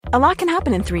A lot can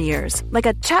happen in 3 years, like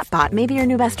a chatbot may be your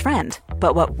new best friend.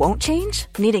 But what won't change?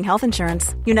 Needing health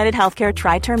insurance. United Healthcare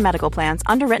Tri-Term Medical Plans,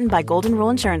 underwritten by Golden Rule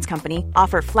Insurance Company,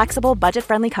 offer flexible,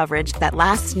 budget-friendly coverage that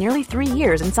lasts nearly 3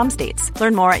 years in some states.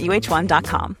 Learn more at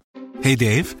uh1.com. Hey,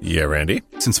 Dave. Yeah, Randy?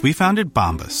 Since we founded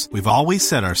Bombas, we've always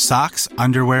said our socks,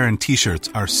 underwear, and T-shirts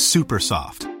are super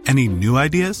soft. Any new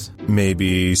ideas?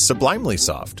 Maybe sublimely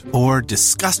soft. Or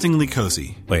disgustingly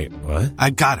cozy. Wait, what? I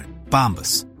got it.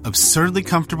 Bombas. Absurdly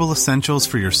comfortable essentials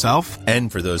for yourself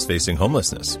and for those facing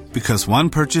homelessness. Because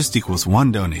one purchased equals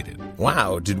one donated.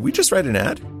 Wow, did we just write an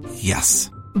ad?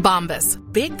 Yes. Bombas.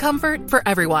 Big comfort for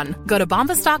everyone. Go to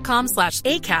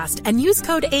bombas.com/ACAST and use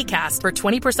code ACAST for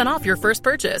 20% off your first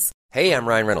purchase. Hey, I'm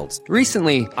Ryan Reynolds.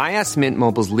 Recently, I asked Mint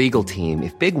Mobile's legal team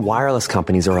if big wireless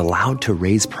companies are allowed to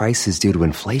raise prices due to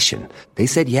inflation. They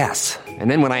said yes.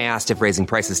 And then when I asked if raising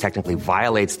prices technically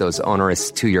violates those onerous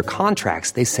two-year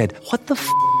contracts, they said, "What the f***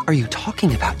 are you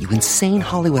talking about, you insane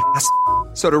Hollywood ass?"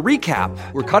 So to recap,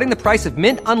 we're cutting the price of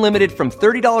Mint Unlimited from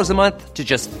 $30 a month to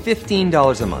just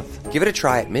 $15 a month. Give it a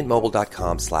try at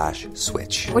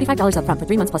mintmobile.com/switch. $45 up front for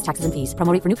 3 months plus taxes and fees.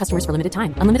 Promo rate for new customers for limited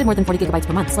time. Unlimited more than 40 gigabytes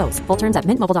per month. Slows full terms at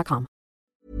mintmobile.com.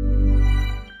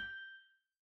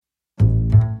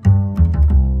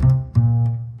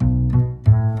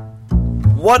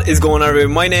 What is going on,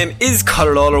 everyone? My name is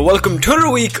Conor Lawler. Welcome to another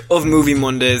week of Movie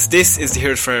Mondays. This is the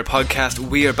Heroes for Hire podcast.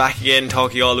 We are back again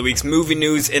talking all the week's movie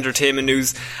news, entertainment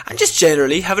news, and just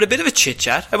generally having a bit of a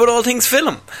chit-chat about all things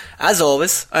film. As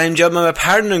always, I am joined by my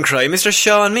partner in crime, Mr.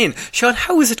 Sean Mean. Sean,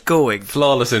 how is it going?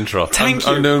 Flawless intro. Thank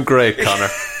you. I'm doing great, Conor.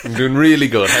 I'm doing really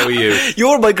good. How are you?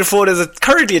 Your microphone is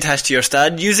currently attached to your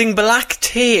stand using black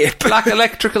tape. Black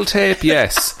electrical tape,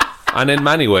 yes. And in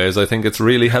many ways, I think it's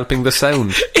really helping the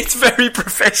sound. It's very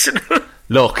professional.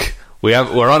 Look,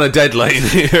 we're on a deadline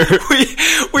here.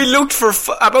 We looked for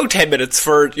about 10 minutes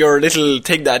for your little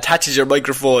thing that attaches your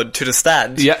microphone to the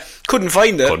stand. Yeah. Couldn't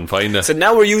find it. So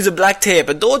now we're using black tape.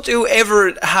 And don't you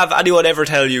ever have anyone ever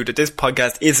tell you that this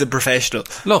podcast is a professional.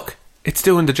 Look, it's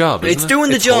doing the job, isn't it? It's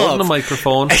doing the job. Holding the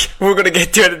microphone. We're going to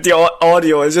get to the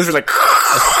audio. It's just like...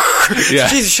 Yeah.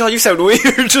 Jesus, Sean, you sound weird.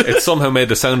 It somehow made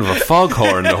the sound of a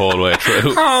foghorn the whole way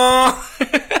through.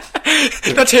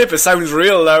 That tape sounds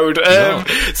real loud.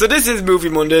 So this is Movie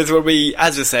Mondays, where we,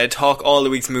 as I said, talk all the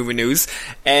week's movie news.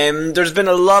 There's been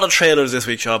a lot of trailers this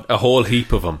week, Sean. A whole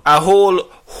heap of them. A whole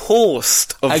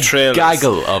host of trailers. A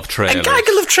gaggle of trailers. A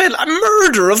gaggle of trailers. A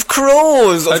murder of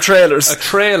crows of trailers. A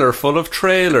trailer full of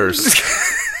trailers.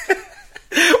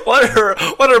 What are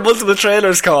multiple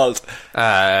trailers called?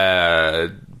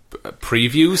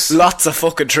 Previews? Lots of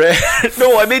fucking trailers.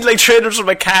 No, I mean like trailers from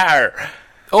a car.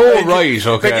 Oh, right,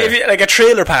 okay. Like a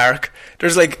trailer park,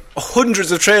 there's like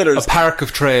hundreds of trailers. A park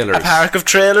of trailers. A park of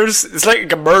trailers. It's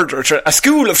like a murder. A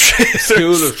school of trailers. A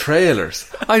school of trailers.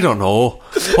 I don't know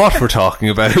what we're talking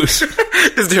about. This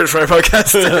is the Heroes for Hire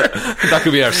podcast. That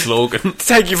could be our slogan.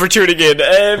 Thank you for tuning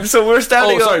in. So we're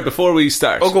starting. Oh, sorry, before we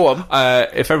start. Oh, go on.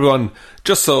 If everyone...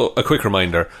 Just so a quick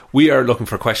reminder, we are looking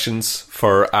for questions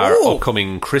for our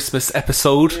upcoming Christmas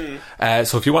episode.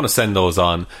 So if you want to send those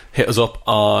on, hit us up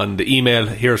on the email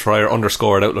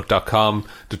heroesforhire_@outlook.com,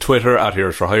 the Twitter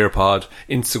 @heroesforhirepod,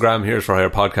 Instagram Heroes for Hire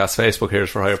Podcast, Facebook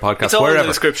Heroes for Hire Podcast, it's all wherever. in the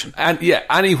description. And yeah,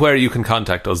 anywhere you can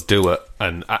contact us, do it.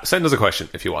 And send us a question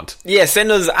if you want. Yeah,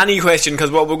 send us any question, because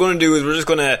what we're going to do is we're just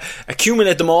going to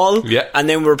accumulate them all. Yeah. And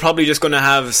then we're probably just going to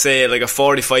have, say, like a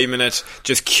 45-minute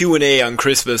just Q&A on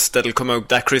Christmas that'll come out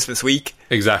that Christmas week.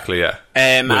 Exactly, yeah.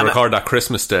 We'll record that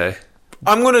Christmas Day.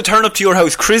 I'm going to turn up to your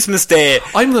house Christmas Day.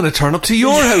 I'm going to turn up to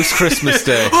your house Christmas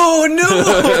Day. Oh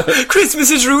no! Christmas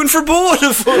is ruined for both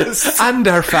of us. And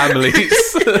our families.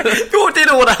 No, they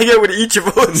don't want to hang out with each of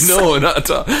us. No, not at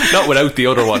all. Not without the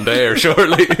other one there,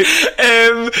 surely.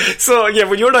 So, yeah,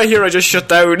 when you're not here, I just shut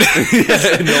down.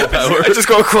 Yeah, no power. I just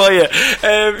go quiet.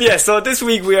 So this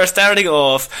week we are starting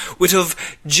off with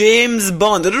James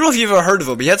Bond. I don't know if you've ever heard of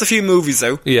him. He has a few movies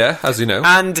out. Yeah, as you know.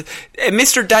 And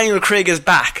Mr. Daniel Craig is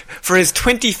back for his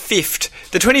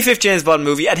 25th James Bond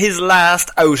movie at his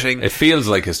last outing. It feels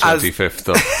like his 25th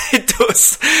though. It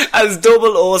does. As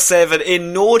 007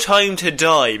 in No Time to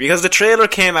Die, because the trailer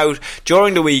came out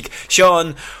during the week.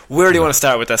 Sean, where do you want to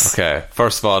start with this? Okay,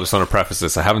 first of all, I just want to preface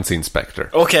this. I haven't seen Spectre.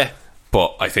 Okay.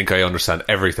 But I think I understand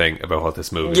everything about what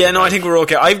this movie is. Yeah, no, I think we're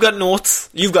okay. I've got notes.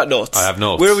 You've got notes. I have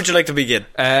notes. Where would you like to begin?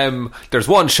 There's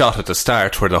one shot at the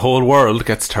start where the whole world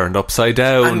gets turned upside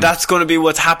down. And that's going to be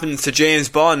what happens to James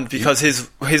Bond, because his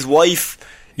wife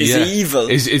is evil.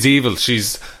 Is evil.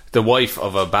 She's the wife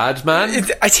of a bad man.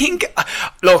 I think...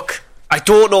 Look, I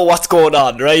don't know what's going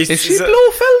on, right? Is she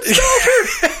Blofeld's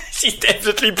daughter? She's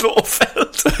definitely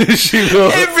Blofeld.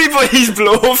 will. Everybody's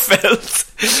Blofeld.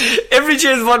 Every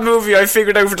James Bond movie I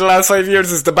figured out for the last 5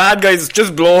 years is the bad guys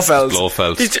just Blofeld.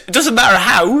 It doesn't matter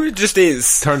how, it just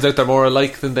is. Turns out they're more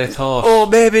alike than they thought. Oh,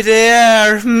 maybe they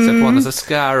are. Except one has a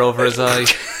scar over his eye.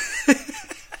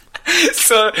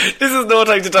 So, this is No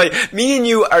Time to Die. Me and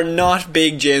you are not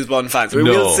big James Bond fans. We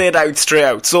will say it out straight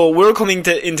out. So, we're coming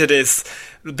into this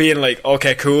being like,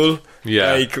 okay, cool.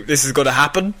 Yeah. Like, this is going to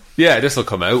happen. Yeah, this will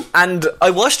come out. And I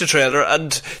watched the trailer,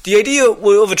 and the idea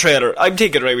of a trailer, I'm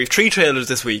thinking, right, we've 3 trailers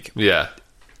this week. Yeah.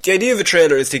 The idea of a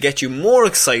trailer is to get you more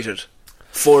excited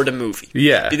for the movie.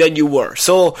 Yeah. Than you were.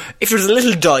 So, if there's a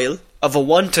little dial of a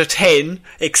 1 to 10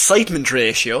 excitement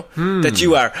ratio that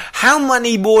you are, how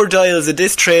many more dials of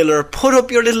this trailer? Put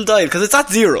up your little dial, because it's at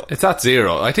 0. It's at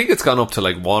 0. I think it's gone up to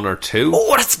like 1 or 2.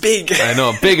 Oh, that's big. I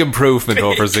know, big improvement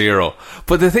over 0.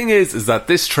 But the thing is that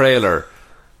this trailer,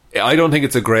 I don't think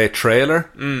it's a great trailer.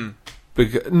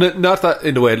 Because, not that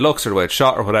in the way it looks or the way it's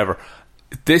shot or whatever.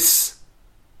 This,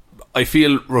 I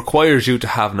feel, requires you to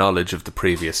have knowledge of the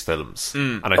previous films.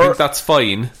 And I think that's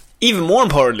fine. Even more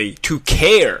importantly, to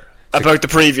care about the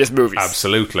previous movies.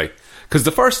 Absolutely. Because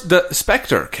the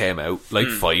Spectre came out like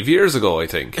 5 years ago, I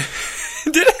think.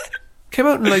 Did it? Came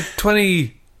out in like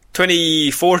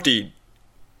 2014.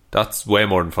 That's way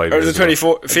more than 5 years ago. Or was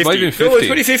it 2015? No, it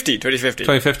 2015.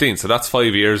 2015, so that's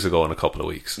 5 years ago in a couple of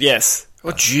weeks. Yes.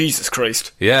 Oh, Jesus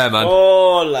Christ. Yeah, man.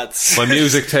 Oh, lads. My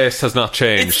music taste has not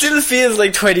changed. It still feels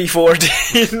like 2014.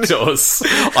 It does.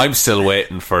 I'm still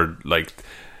waiting for, like,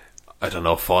 I don't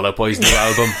know, Fall Out Boy's new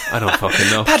album. I don't fucking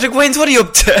know. Patrick Wayne's, what are you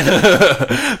up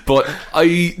to? But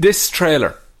this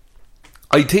trailer,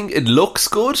 I think it looks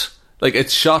good. Like,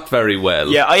 it's shot very well.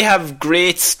 Yeah, I have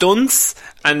great stunts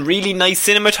and really nice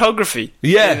cinematography.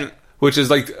 Yeah, which is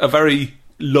like a very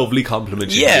lovely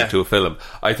compliment you give to a film.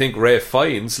 I think Ralph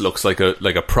Fiennes looks like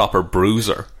a proper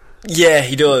bruiser. Yeah,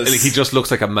 he does. Like, he just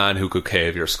looks like a man who could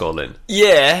cave your skull in.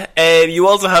 Yeah, you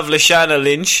also have Lashana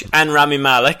Lynch and Rami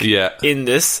Malek in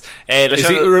this.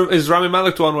 Is Rami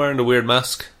Malek the one wearing the weird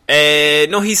mask?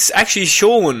 No, he's actually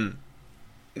shown.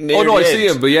 Oh no, I see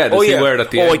him, but does he wear it at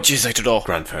the end? Oh jeez, I don't know.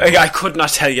 Grand I could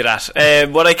not tell you that.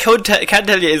 What I can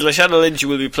tell you is Lashana Lynch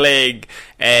will be playing,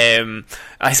 I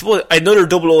suppose, another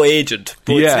 00 agent,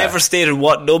 but it's never stated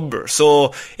what number.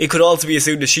 So it could also be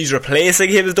assumed that she's replacing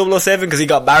him as 007 because he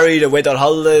got married and went on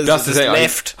holidays. That's and to say,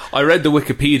 left. I read the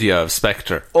Wikipedia of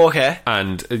Spectre. Okay,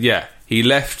 and he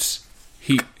left.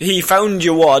 He found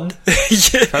your one.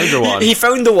 Found your one. He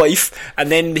found the wife,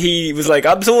 and then he was like,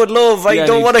 I'm so in love, I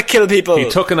don't want to kill people. He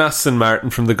took an Aston Martin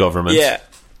from the government. Yeah.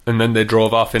 And then they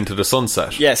drove off into the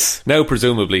sunset. Yes. Now,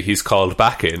 presumably, he's called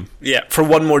back in. Yeah, for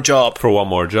one more job.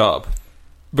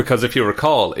 Because if you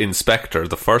recall, in Spectre,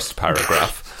 the first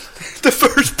paragraph...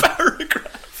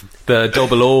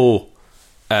 the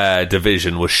 00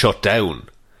 division was shut down.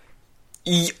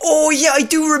 Oh, yeah, I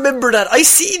do remember that. I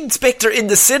seen Spectre in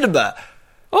the cinema.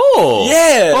 Oh,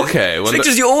 yeah. Okay. Well,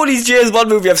 Spectre's the only James Bond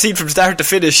movie I've seen from start to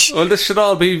finish. Well, this should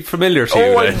all be familiar to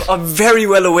you then. I'm very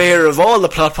well aware of all the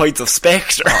plot points of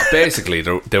Spectre. Basically,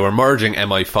 they were merging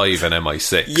MI5 and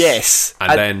MI6. Yes.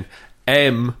 And then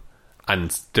M,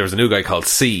 and there was a new guy called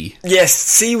C. Yes,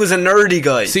 C was a nerdy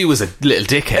guy. C was a little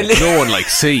dickhead. No one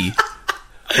liked C.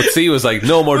 But C was like,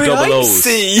 no more double O's.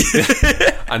 C.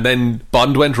 And then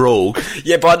Bond went rogue.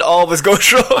 Yeah, Bond always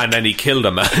goes rogue. And then he killed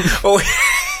a man. Oh,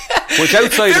 which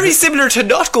outside very similar to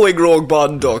not going rogue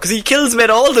Bond, though, because he kills men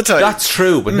all the time. That's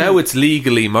true, but now it's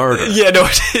legally murder. Yeah, no,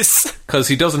 it is. Because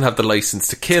he doesn't have the license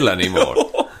to kill anymore.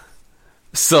 No.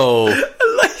 So... a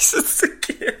license to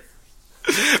kill.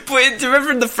 But do you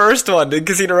remember in the first one, in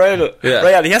Casino Royale? Yeah.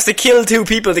 Right, he has to kill 2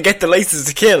 people to get the license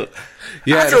to kill.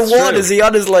 Yeah, after one, is he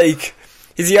on his, like...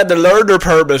 Is he on the learner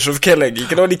permit of killing? He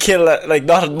can only kill, like,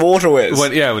 not on motorways.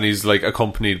 When he's, like,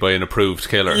 accompanied by an approved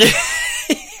killer. Yeah.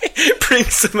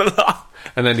 Brings him along.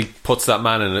 And then he puts that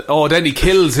man in it. Oh, then he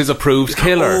kills his approved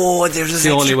killer. Oh, there's the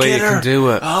only way killer. You can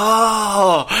do it.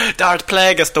 Oh, Darth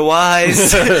Plagueis the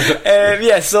Wise.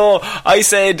 So I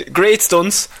said great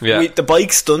stunts. Yeah. The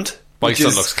bike stunt. Bike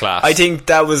stunt looks class. I think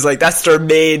that was like, that's their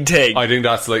main thing. I think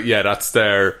that's like, that's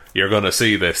their, you're gonna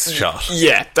see this shot.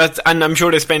 Yeah, and I'm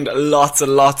sure they spend lots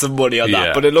and lots of money on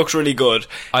that, but it looks really good.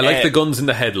 I like the guns in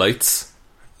the headlights.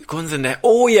 Guns in there.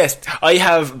 Oh yes, I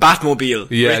have Batmobile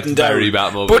written down. Very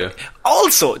Batmobile. But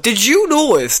also, did you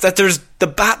notice that there's the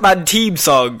Batman theme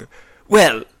song?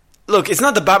 Well, look, it's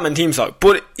not the Batman theme song,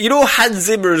 but you know Hans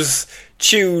Zimmer's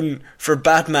tune for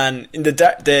Batman in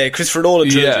the Christopher Nolan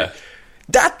trilogy? Yeah.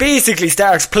 That basically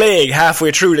starts playing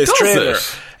halfway through this trailer.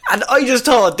 And I just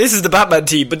thought, this is the Batman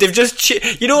team, but they've just,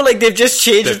 they've just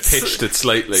changed They've it. pitched it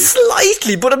slightly.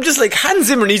 Slightly, but I'm just like, Hans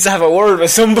Zimmer needs to have a word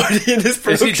with somebody in this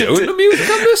Is production. he doing the music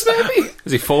on this, maybe?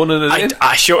 Is he phoning it in?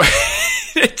 Sure.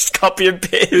 Just copy and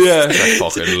paste. Yeah. That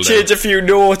fucking Change a few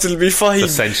notes, it'll be fine.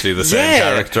 It's essentially the same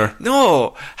character.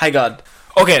 No, hang on.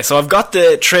 Okay, so I've got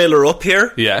the trailer up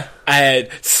here. Yeah.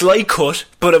 Slight cut,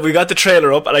 but we got the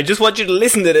trailer up, and I just want you to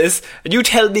listen to this, and you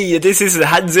tell me if this is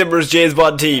Hans Zimmer's James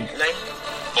Bond team.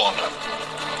 Bond.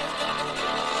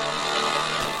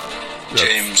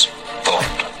 James Bond.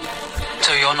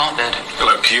 So you're not dead?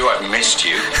 Hello, Q, I've missed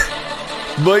you.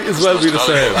 Might as well be the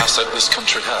same. Asset this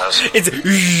country has. It's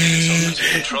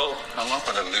Control. I'm not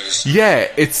going to lose. Yeah,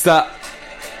 it's that.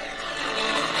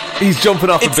 He's jumping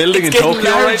off a building in getting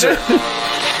Tokyo right larger.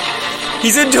 now.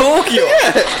 He's in Tokyo.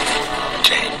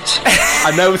 James.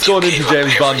 And now it's going into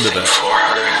James Bond a bit. For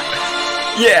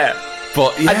her. Yeah.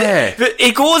 But yeah.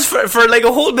 It goes for like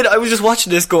a whole minute. I was just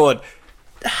watching this going,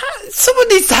 someone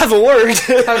needs to have a word.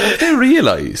 Have they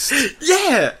realised?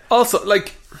 Yeah. Also,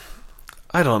 like,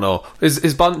 I don't know.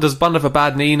 Does Bond have a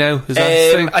bad knee now? Is that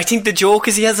his thing? I think the joke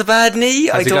is he has a bad knee.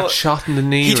 He got shot in the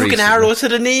knee He took recently? an arrow to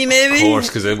the knee, maybe? Of course,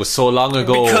 because it was so long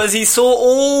ago. Because he's so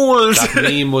old. That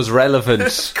meme was relevant.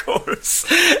 Of course.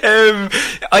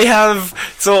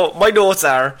 So my notes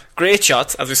are great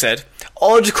shots, as we said.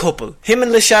 Odd couple. Him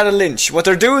and Lashana Lynch. What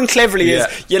they're doing cleverly is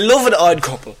you love an odd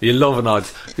couple. You love an odd.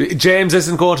 James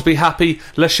isn't going to be happy.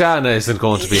 Lashana isn't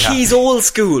going to be happy. He's old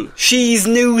school. She's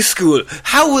new school.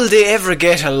 How will they ever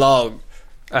get along?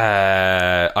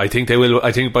 I think they will.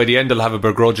 I think by the end they'll have a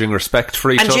begrudging respect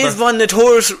for each And other. James Bond,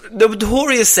 notorious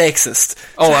sexist.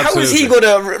 Oh, so absolutely. how is he going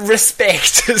to respect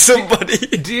somebody?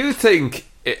 Do you think,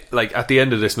 like, at the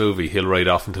end of this movie, he'll ride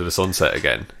off into the sunset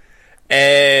again?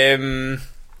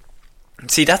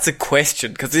 See, that's a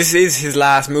question, because this is his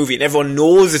last movie, and everyone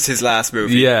knows it's his last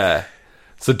movie. Yeah.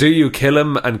 So do you kill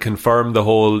him and confirm the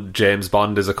whole James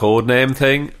Bond is a codename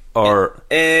thing, or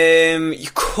you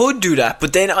could do that,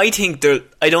 but then I think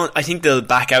they'll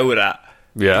back out of that.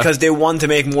 Yeah. Because they want to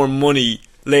make more money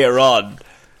later on.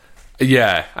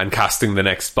 yeah, and casting the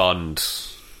next Bond,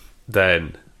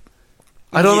 then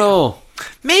I don't know.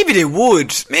 Maybe they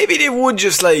would. Maybe they would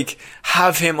just like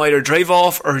have him either drive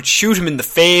off or shoot him in the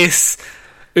face.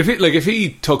 If he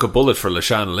took a bullet for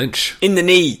Lashana Lynch In the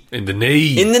knee. in the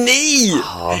knee, In the knee.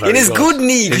 very In his good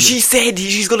knee. In Because she said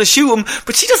she's going to shoot him,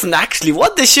 but she doesn't actually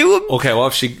want to shoot him. okay, well,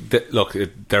 if look,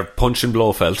 they're punching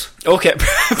Blofeld. Okay.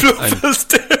 Blofeld's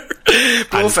there.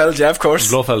 Blofeld, yeah, of course.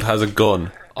 Blofeld has a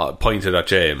gun pointed at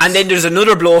James, And then there's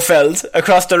another Blofeld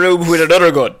across the room with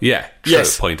another gun. yeah, true,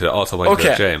 Yes. pointed at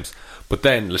Okay. James. But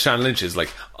then Lashana Lynch is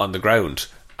like on the ground,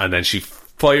 and then she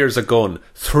fires a gun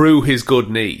through his good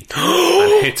knee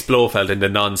and hits Blofeld in the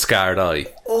non-scarred eye.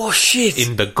 Oh, shit.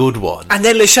 In the good one. And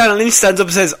then Lashana Lynch stands up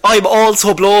and says, I'm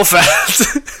also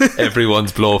Blofeld.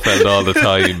 Everyone's Blofeld all the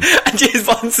time. And James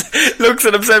Bond looks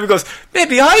at himself and goes,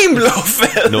 maybe I'm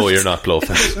Blofeld. No, you're not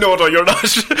Blofeld. No, you're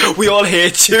not. We all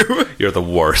hate you. You're the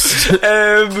worst.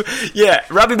 Yeah,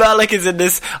 Rami Malek is in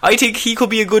this. I think he could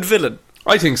be a good villain.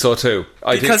 I think so too.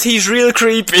 Because he's real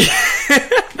creepy.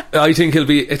 I think he'll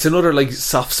be. It's another like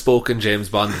soft-spoken James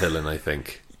Bond villain. I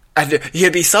think. And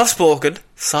he'll be soft-spoken,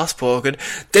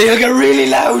 then he'll get really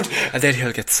loud, and then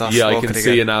he'll get soft-spoken Yeah, I can again.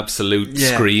 see an absolute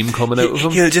scream coming out of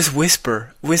him. He'll just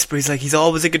whisper. He's like, he's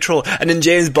always in control. And then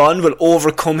James Bond will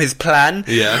overcome his plan.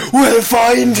 Yeah. We'll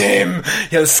find him.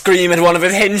 He'll scream at one of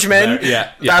his henchmen.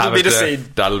 Yeah, That'll be the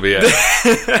scene. That'll be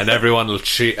it. And everyone will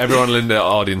everyone in the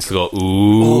audience will go,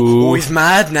 ooh. Oh, he's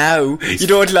mad now. You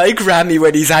don't like Rami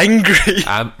when he's angry.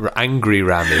 Angry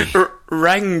Rami.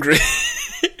 Rangry.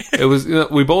 It was.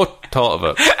 We both thought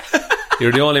of it.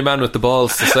 You're the only man with the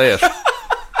balls to say it.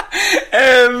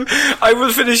 I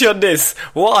will finish on this.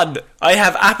 One, I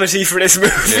have apathy for this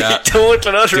movie. Yeah. Total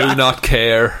and utter Do not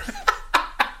care.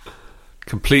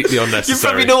 Completely You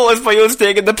unnecessary. probably noticed by us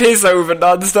taking the piss out of it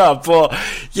non-stop, but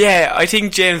yeah, I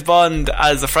think James Bond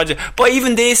as a franchise, but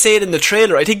even they say it in the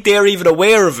trailer, I think they're even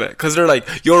aware of it, because they're like,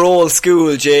 you're old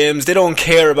school, James, they don't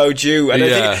care about you, and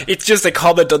I think it's just a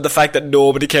comment on the fact that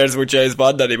nobody cares about James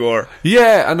Bond anymore.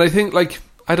 Yeah, and I think, like,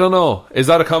 I don't know, is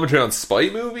that a commentary on spy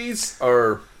movies,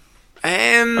 or...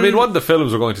 I mean, one of the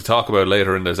films we're going to talk about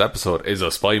later in this episode is a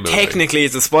spy movie. Technically,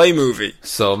 it's a spy movie.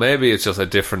 So maybe it's just a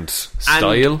different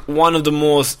style. And one of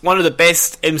the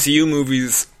best MCU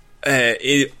movies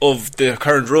of the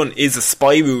current run is a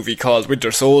spy movie called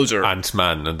Winter Soldier.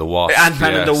 Ant-Man and the Wasp.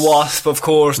 Ant-Man and the Wasp, of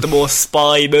course, the most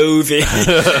spy movie.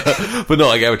 But no,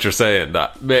 I get what you're saying.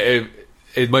 That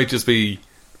it might just be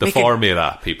the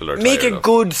formula people are tired Make a of.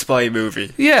 good spy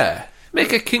movie. Yeah.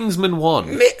 Make a Kingsman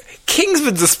 1.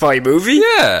 Kingsman's a spy movie.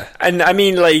 Yeah. And I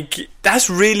mean, like, that's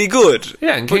really good.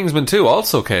 Yeah, and Kingsman 2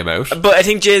 also came out. But I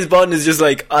think James Bond is just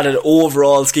like, on an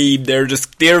overall scheme, their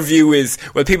view is,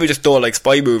 well, people just don't like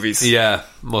spy movies. Yeah,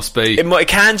 must be. It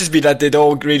can't just be that they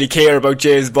don't really care about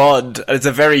James Bond, and it's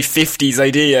a very 50s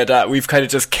idea that we've kind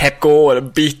of just kept going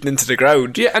and beaten into the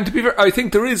ground. Yeah, and to be fair, I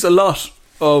think there is a lot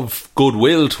of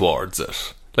goodwill towards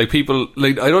it. Like, people,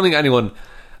 like, I don't think anyone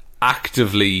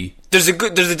actively... There's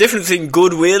a difference between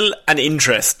goodwill and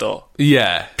interest, though.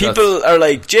 Yeah. People are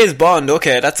like, James Bond,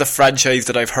 okay, that's a franchise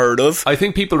that I've heard of. I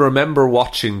think people remember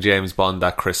watching James Bond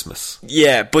that Christmas.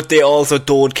 Yeah, but they also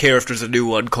don't care if there's a new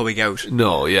one coming out.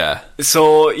 No, yeah.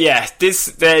 So, yeah,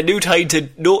 No Time to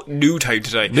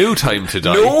Die. No Time to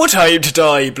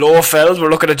Die, Blofeld, we're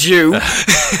looking at you.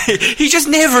 He just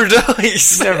never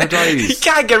dies. Never dies. He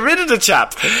can't get rid of the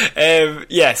chap.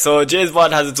 Yeah, so James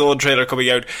Bond has its own trailer coming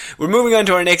out. We're moving on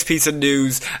to our next piece of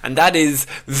news, and that is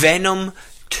Venom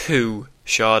 2.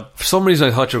 Sean, for some reason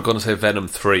I thought you were going to say Venom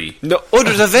 3. No,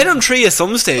 there's a Venom 3 at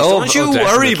some stage. Don't you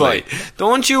worry, boy.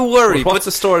 Don't you worry. What's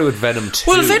the story with Venom 2?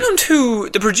 Well, Venom 2,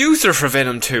 the producer for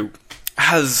Venom 2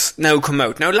 has now come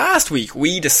out. Now, last week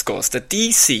we discussed that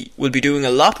DC will be doing a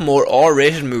lot more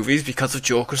R-rated movies because of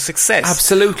Joker's success.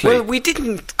 Absolutely. Well, we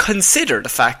didn't consider the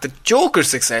fact that Joker's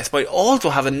success might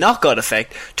also have a knock-on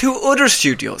effect to other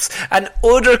studios and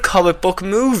other comic book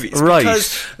movies. Right.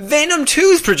 Because Venom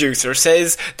 2's producer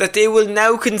says that they will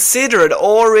now consider an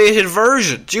R-rated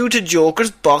version due to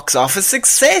Joker's box office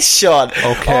success, Sean.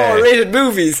 Okay. R-rated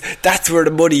movies, that's where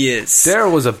the money is. There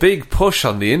was a big push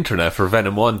on the internet for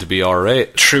Venom 1 to be R-rated.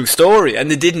 True story,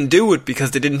 and they didn't do it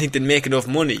because they didn't think they'd make enough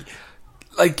money.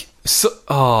 Like,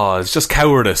 it's just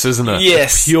cowardice, isn't it?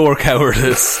 Yes. It's pure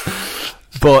cowardice.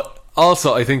 But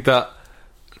also, I think that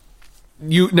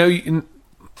now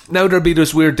there'll be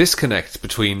this weird disconnect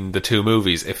between the two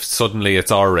movies if suddenly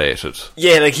it's R-rated.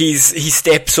 Yeah, like he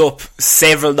steps up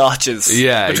several notches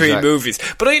between movies.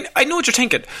 But I know what you're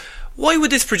thinking. Why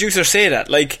would this producer say that?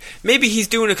 Like, maybe he's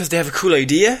doing it because they have a cool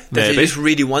idea that they just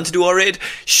really want to do R-rated.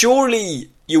 Surely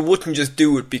you wouldn't just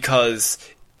do it because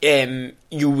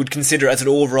you would consider as an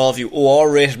overall view,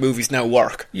 R-rated movies now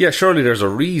work. Yeah, surely there's a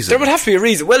reason. There would have to be a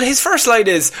reason. Well, his first line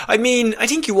is, I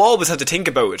think you always have to think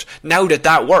about it now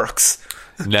that works.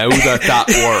 Now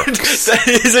that works.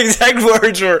 His exact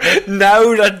words were,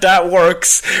 now that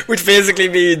works, which basically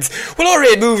means, well,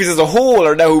 R-rated movies as a whole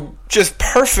are now just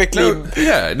perfectly...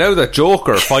 Now that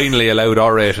Joker finally allowed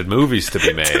R-rated movies to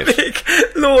be made. to make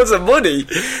loads of money.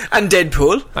 And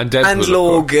Deadpool. And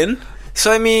Logan.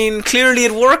 So, clearly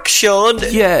it works, Sean.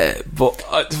 Yeah, but...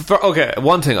 okay,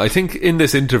 one thing. I think in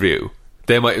this interview,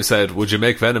 they might have said, would you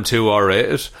make Venom 2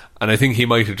 R-rated? And I think he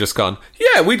might have just gone,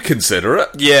 yeah, we'd consider it.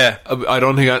 Yeah. I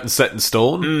don't think that's set in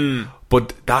stone.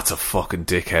 But that's a fucking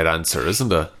dickhead answer,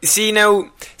 isn't it? See,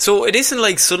 now, so it isn't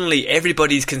like suddenly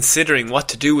everybody's considering what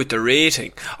to do with the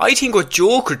rating. I think what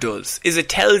Joker does is it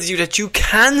tells you that you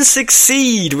can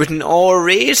succeed with an R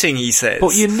rating, he says.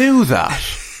 But you knew that.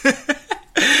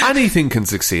 Anything can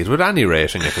succeed with any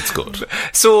rating if it's good.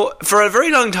 So, for a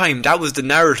very long time, that was the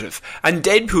narrative. And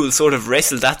Deadpool sort of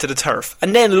wrestled that to the turf.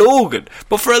 And then Logan.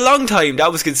 But for a long time,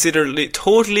 that was considered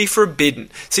totally forbidden.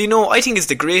 So, I think it's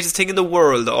the greatest thing in the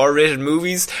world. The R-rated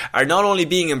movies are not only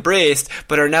being embraced,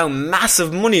 but are now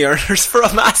massive money earners for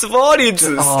massive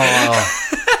audiences.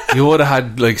 Oh, you would have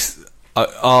had,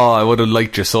 I would have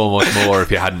liked you so much more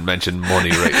if you hadn't mentioned money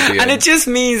right at the end. And it just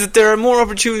means that there are more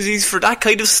opportunities for that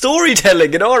kind of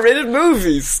storytelling in R-rated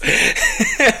movies.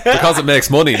 Because it makes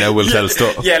money now, we'll tell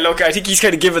stuff. Yeah, look, I think he's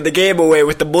kind of giving the game away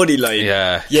with the money line.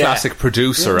 Yeah. Classic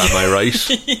producer, am I right?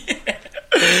 Yeah.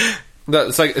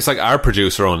 It's like our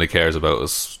producer only cares about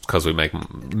us because we make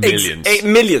millions.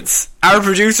 Millions. Our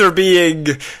producer being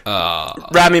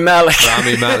Rami Malek.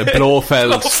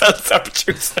 Blofeld. Blofeld's our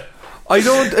producer. I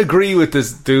don't agree with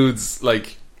this dude's, look,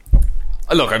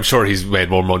 I'm sure he's made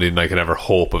more money than I can ever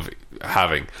hope of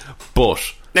having,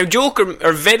 but... Now,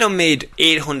 Venom made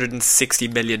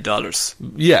 $860 million.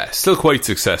 Yeah, still quite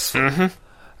successful.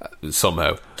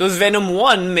 Somehow. Does Venom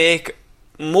 1 make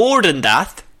more than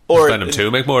that? Or Does Venom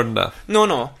 2 make more than that?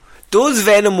 No. Does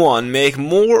Venom 1 make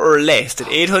more or less than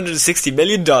 $860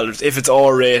 million if it's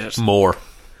R-rated? More?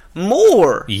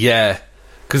 Yeah.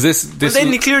 Because this But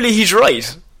then clearly he's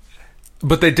right.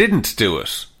 But they didn't do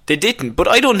it. They didn't, but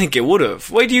I don't think it would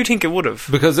have. Why do you think it would have?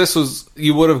 Because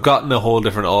you would have gotten a whole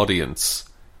different audience.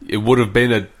 It would have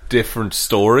been a different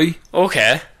story.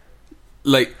 Okay.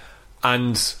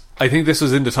 And I think this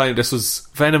was in the time,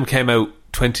 Venom came out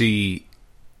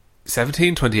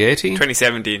 2017, 2018?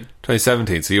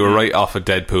 2017. So you were right off of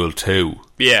Deadpool 2.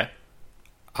 Yeah.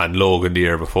 And Logan the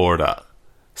year before that.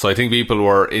 So I think people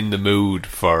were in the mood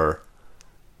for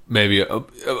maybe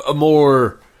a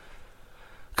more...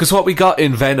 Because what we got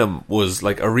in Venom was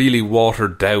like a really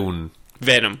watered down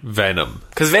Venom.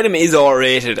 Because Venom is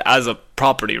R-rated as a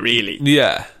property, really.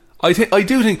 Yeah. I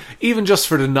do think, even just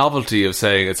for the novelty of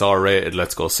saying it's R-rated,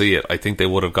 let's go see it, I think they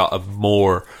would have got a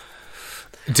more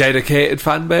dedicated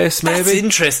fan base, maybe. That's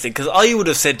interesting, because I would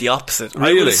have said the opposite. Really?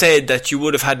 I would have said that you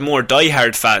would have had more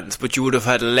diehard fans, but you would have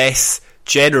had less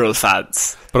general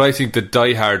fans. But I think the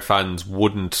diehard fans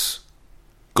wouldn't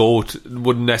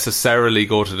necessarily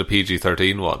go to the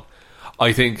PG-13 one.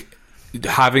 I think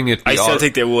having it be... I still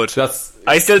think they would.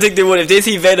 I still think they would. If they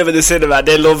see Venom in the cinema,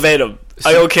 they love Venom.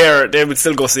 I don't care. They would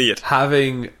still go see it.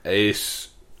 Having it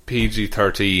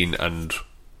PG-13 and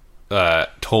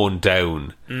toned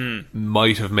down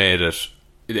might have made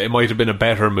it might have been a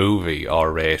better movie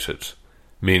R-rated,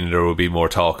 meaning there would be more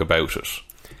talk about it.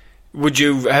 Would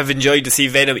you have enjoyed to see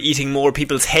Venom eating more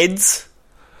people's heads?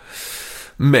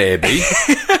 Maybe.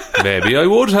 Maybe I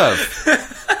would have.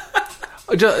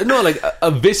 No, like a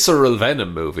visceral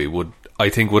Venom movie would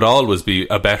always be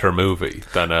a better movie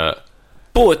than a...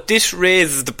 But this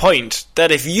raises the point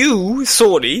that if you,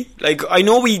 Sony, like, I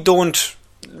know we don't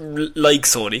like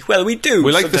Sony. Well, we do.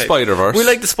 We like sometimes. The Spider-Verse. We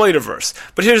like the Spider-Verse.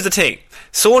 But here's the thing.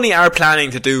 Sony are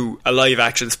planning to do a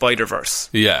live-action Spider-Verse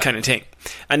kind of thing.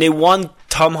 And they want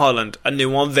Tom Holland and they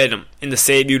want Venom in the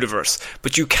same universe.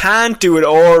 But you can't do an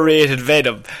R-rated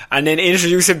Venom and then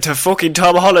introduce him to fucking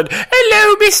Tom Holland.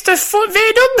 Hello, Mr.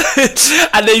 Venom.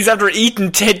 And then he's after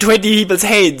eating 10, 20 people's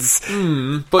heads.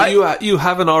 But you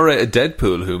have an R-rated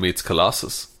Deadpool who meets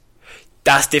Colossus.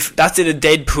 That's That's in a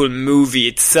Deadpool movie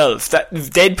itself. That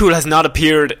Deadpool has not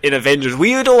appeared in Avengers.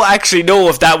 We don't actually know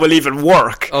if that will even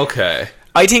work. Okay.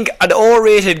 I think an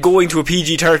R-rated going to a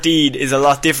PG-13 is a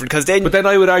lot different, because then... But then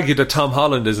I would argue that Tom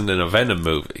Holland isn't in a Venom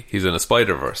movie. He's in a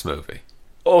Spider-Verse movie.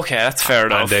 Okay, that's fair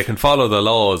enough. And they can follow the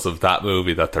laws of that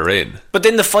movie that they're in. But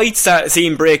then the fight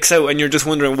scene breaks out and you're just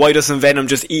wondering, why doesn't Venom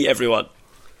just eat everyone?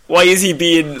 Why is he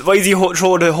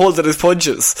throwing holes at his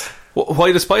punches?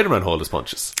 Why does Spider-Man hold his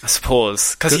punches? I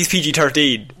suppose because he's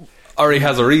PG-13. Or he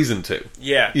has a reason to.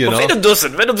 Yeah. You know? Venom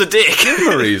doesn't. Venom's a dick. Give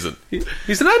him a reason.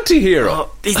 He's an anti-hero.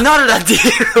 Oh, he's not an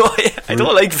anti-hero. I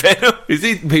don't like Venom. He's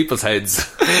eating people's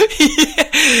heads.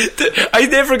 I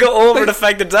never got over the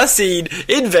fact that scene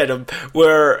in Venom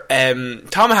where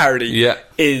Tom Hardy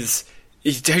is...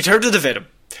 He turns into Venom.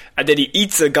 And then he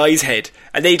eats a guy's head.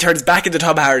 And then he turns back into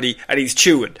Tom Hardy and he's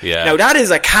chewing. Yeah. Now that is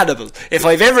a cannibal. If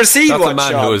I've ever seen That's one, a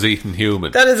man Sean, who has eaten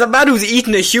human. that is a man who's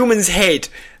eaten a human's head.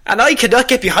 And I cannot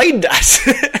get behind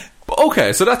that.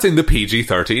 Okay, so that's in the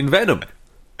PG-13 Venom.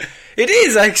 It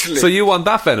is, actually. So you want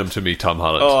that Venom to meet Tom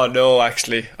Holland? Oh, no,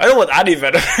 actually. I don't want any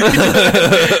Venom.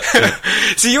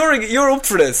 So you're up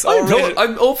for this.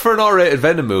 I'm up for an R-rated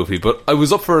Venom movie, but I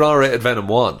was up for an R-rated Venom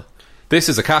 1. This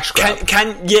is a cash grab.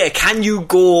 Can you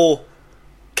go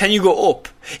up?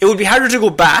 It would be harder to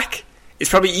go back. It's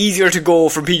probably easier to go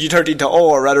from PG-13 to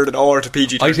R rather than R to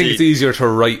PG-13. I think it's easier to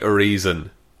write a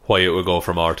reason why it would go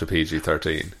from R to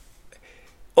PG-13.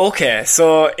 Okay,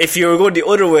 so if you were going the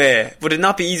other way, would it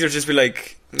not be easier to just be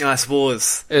like, I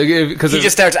suppose, because he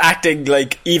just starts acting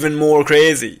like even more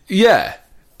crazy? Yeah,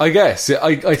 I guess.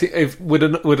 I think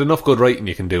with enough good writing,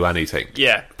 you can do anything.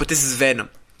 Yeah, but this is Venom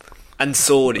and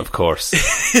Sony, of course.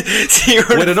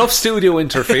 With enough studio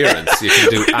interference, you can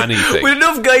do anything. With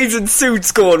enough guys in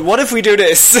suits going, what if we do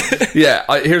this? Yeah,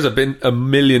 here's $1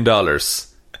 million.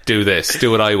 Do this.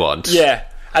 Do what I want. Yeah.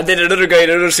 And then another guy in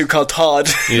another suit called Todd.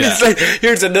 Yeah. He's like,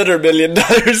 here's another $1 million.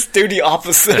 Do the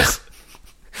opposite.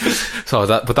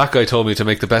 But that guy told me to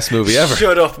make the best movie ever.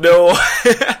 Shut up, no.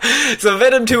 So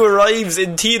Venom 2 arrives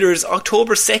in theatres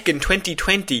October 2nd,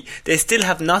 2020. They still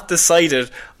have not decided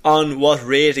on what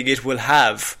rating it will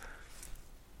have.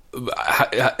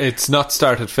 It's not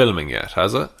started filming yet,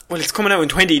 has it? Well, it's coming out in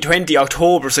 2020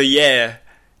 October, so yeah.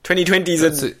 2020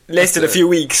 is in less than a few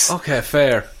weeks. Okay,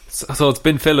 fair. So it's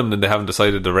been filmed and they haven't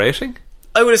decided the rating?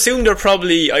 I would assume they're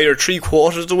probably either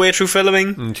 3/4 of the way through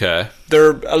filming. Okay.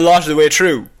 They're a lot of the way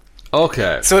through.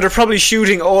 Okay. So they're probably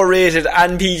shooting R-rated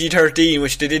and PG-13,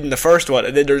 which they did in the first one,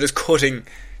 and then they're just cutting.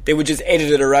 They would just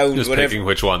edit it around. Just whatever, picking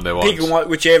which one they want. Picking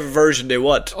whichever version they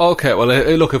want. Okay, well,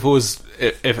 look, if it was...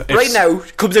 If right now,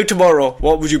 it comes out tomorrow,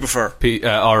 what would you prefer?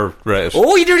 R-rated.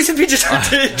 Oh, you nearly said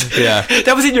PG-13. Yeah.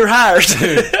 That was in your heart.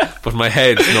 But my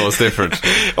head knows different.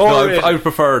 No, I would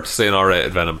prefer to say an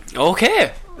R-rated Venom.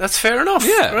 Okay, that's fair enough.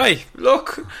 Yeah. Right,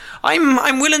 look,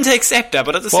 I'm willing to accept that,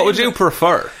 but at the same time... What would you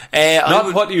prefer?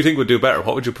 What do you think would do better?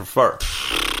 What would you prefer?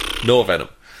 No Venom.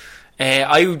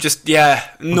 I would just,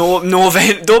 no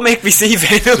Venom. Don't make me see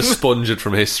Venom. Just sponge it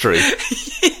from history.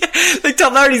 Like,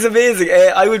 Tom Hardy's amazing.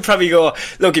 I would probably go,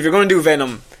 look, if you're going to do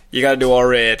Venom, you got to do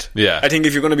R-rated. Yeah. I think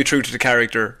if you're going to be true to the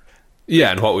character.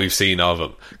 Yeah, and what we've seen of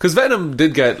him. Because Venom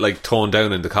did get, like, toned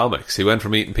down in the comics. He went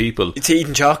from eating people to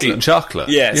eating chocolate.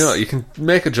 Yes. You know, you can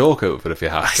make a joke out of it if you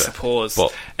have to. I suppose.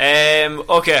 But.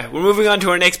 Okay, we're moving on to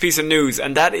our next piece of news,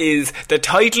 and that is the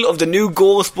title of the new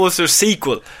Ghostbusters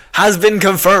sequel has been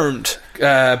confirmed.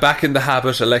 Back in the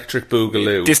Habit, Electric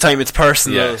Boogaloo. This time it's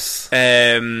personal. Yes.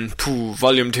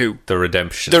 Volume 2. The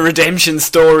Redemption. The Redemption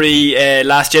story,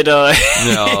 Last Jedi.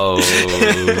 No,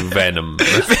 Venom.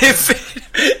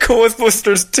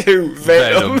 Ghostbusters 2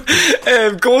 Venom.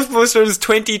 Ghostbusters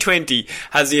 2020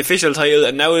 has the official title,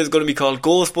 and now it is going to be called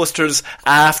Ghostbusters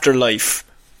Afterlife.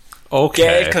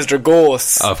 Okay. Because they're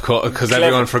ghosts. Of course, because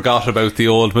everyone forgot about the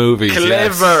old movies.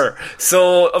 Clever. Yes.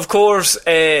 So, of course,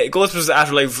 Ghostbusters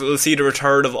Afterlife will see the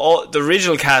return of all the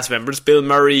original cast members: Bill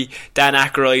Murray, Dan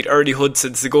Aykroyd, Ernie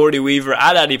Hudson, Sigourney Weaver,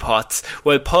 and Annie Potts.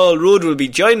 While Paul Rudd will be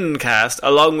joining the cast,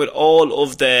 along with all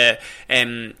of the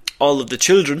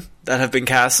children that have been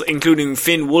cast, including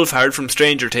Finn Wolfhard from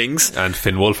Stranger Things. And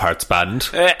Finn Wolfhard's band.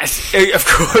 Of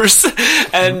course.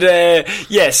 And,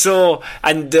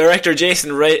 and director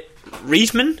Jason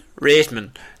Reitman?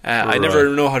 I never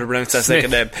know how to pronounce that second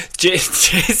name.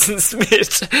 Jason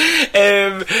Smith.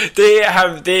 They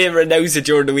announced it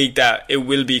during the week that it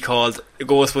will be called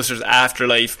Ghostbusters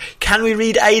Afterlife. Can we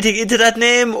read anything into that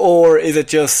name, or is it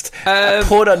just a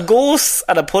put on ghosts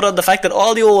and a put on the fact that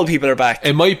all the old people are back?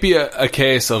 It might be a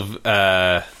case of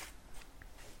I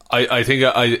think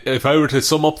if I were to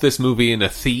sum up this movie in a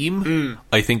theme,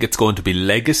 I think it's going to be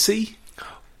legacy.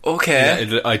 Okay.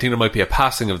 Yeah, I think there might be a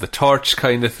passing of the torch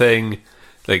kind of thing.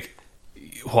 Like,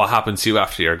 what happens to you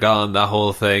after you're gone, that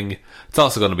whole thing. It's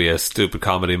also going to be a stupid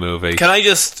comedy movie. Can I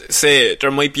just say,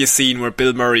 there might be a scene where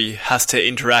Bill Murray has to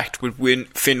interact with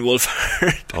Finn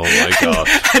Wolfhard. Oh my god.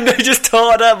 And I just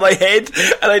thought that in my head,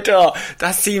 and I thought,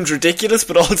 that seems ridiculous,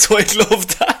 but also I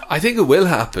love that. I think it will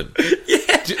happen.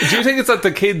 Yeah. Do you think it's that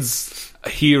the kids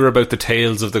hear about the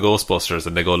tales of the Ghostbusters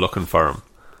and they go looking for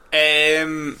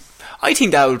them? I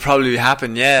think that would probably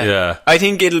happen, yeah. Yeah. I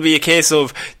think it'll be a case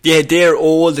of, they're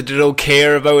old, that they don't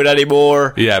care about it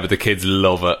anymore. Yeah, but the kids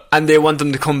love it. And they want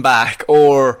them to come back.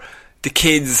 Or the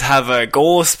kids have a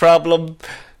ghost problem.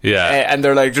 Yeah. And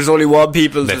they're like, there's only one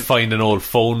people. They find an old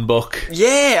phone book.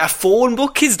 Yeah, a phone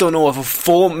book. Kids don't know of a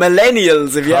phone.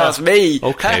 Millennials, if you ask me.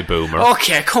 Okay, boomer.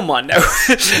 Okay, come on now.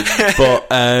 But,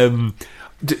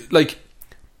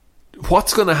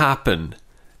 what's going to happen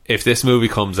if this movie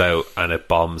comes out and it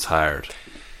bombs hard?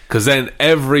 Because then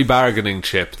every bargaining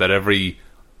chip that every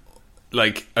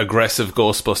aggressive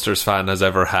Ghostbusters fan has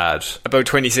ever had about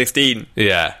 2016,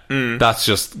 that's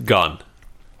just gone.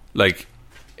 Like,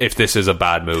 if this is a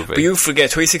bad movie. But you forget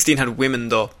 2016 had women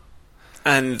though,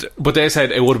 but they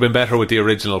said it would have been better with the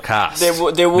original cast. They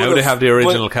would now they have the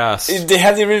original cast. They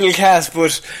have the original cast,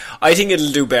 but I think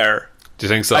it'll do better. Do you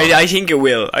think so? I think it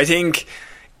will. I think,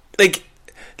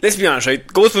 let's be honest, right?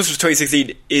 Ghostbusters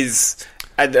 2016 is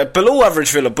a below average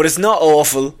film, but it's not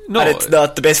awful. No, and it's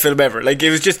not the best film ever. Like,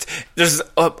 it was just, there's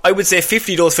I would say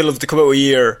 50 of those films to come out a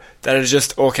year that are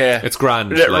just okay. It's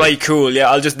grand, right? Cool.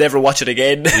 Yeah, I'll just never watch it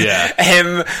again.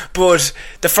 Yeah. But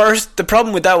the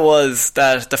problem with that was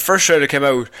that the first trailer came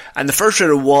out, and the first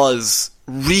trailer was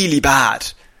really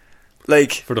bad.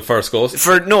 Like, for the first Ghost?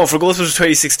 For Ghostbusters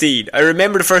 2016. I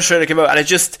remember the first trailer came out, and it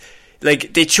just,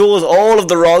 they chose all of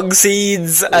the wrong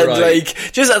scenes, and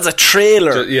just as a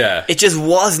trailer, it just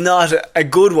was not a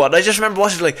good one. I just remember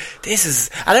watching and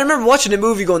I remember watching the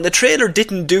movie going, the trailer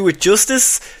didn't do it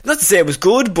justice. Not to say it was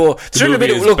good, but the trailer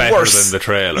made it look better worse than the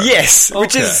trailer. Yes,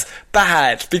 which is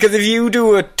bad, because if you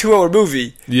do a 2-hour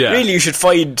movie, really you should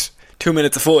find 2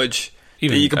 minutes of footage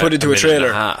that you can put into a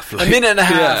trailer. A minute and a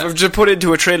half of just put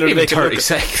into a trailer to make 30 it look.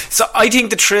 seconds. So I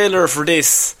think the trailer for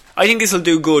this, I think this will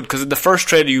do good, because in the first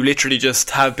trailer you literally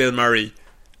just have Bill Murray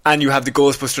and you have the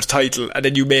Ghostbusters title, and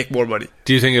then you make more money.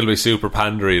 Do you think it'll be super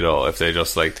pandery though, if they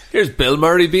just here's Bill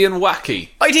Murray being wacky?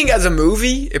 I think as a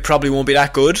movie it probably won't be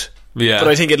that good, but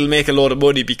I think it'll make a lot of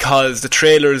money, because the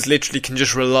trailers literally can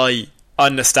just rely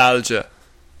on nostalgia.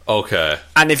 Okay.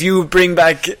 And if you bring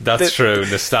back... That's true.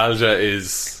 Nostalgia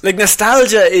is...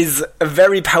 nostalgia is a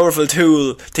very powerful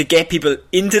tool to get people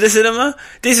into the cinema.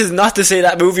 This is not to say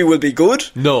that movie will be good.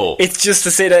 No. It's just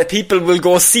to say that people will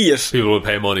go see it. People will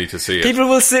pay money to see it. People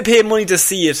will pay money to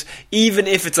see it, even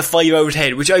if it's a 5 out of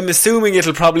 10, which I'm assuming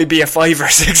it'll probably be a 5 or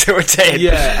 6 out of 10.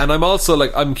 Yeah, and I'm also,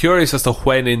 I'm curious as to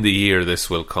when in the year this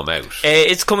will come out.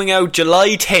 It's coming out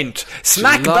July 10th.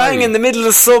 Smack bang in the middle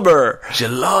of summer.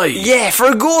 July? Yeah, for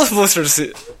a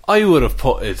Ghostbusters. I would have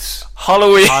put it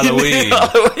Halloween.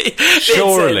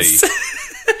 Surely.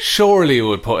 Surely it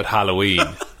would put it Halloween.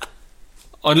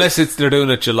 Unless they're doing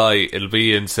it July, it'll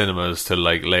be in cinemas till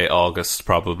like late August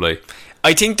probably.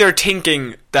 I think they're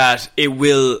thinking that it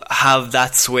will have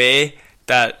that sway,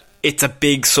 that it's a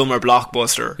big summer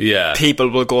blockbuster. Yeah. People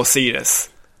will go see this.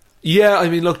 Yeah, I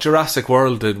mean, look, Jurassic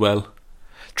World did well.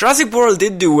 Jurassic World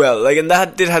did do well, like, and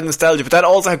that did have nostalgia, but that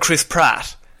also had Chris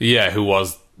Pratt. Yeah, who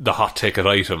was the hot ticket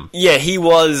item. Yeah, he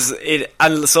was it,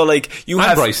 and so like you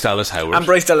have Bryce Dallas Howard. And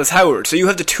Bryce Dallas Howard. So you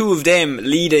have the two of them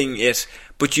leading it,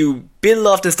 but you build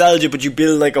off nostalgia, but you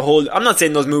build like a whole. I'm not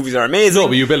saying those movies are amazing. No,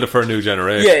 but you build it for a new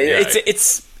generation. Yeah,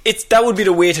 it's that would be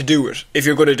the way to do it if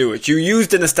you're going to do it. You use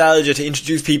the nostalgia to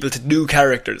introduce people to new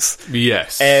characters.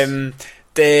 Yes.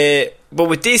 But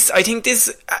with this, I think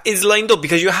this is lined up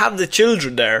because you have the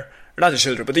children there, or not the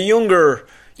children, but the young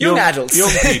adults, young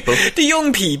people, the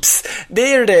young peeps.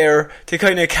 They're there to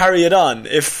kind of carry it on.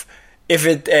 If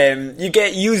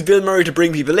it use Bill Murray to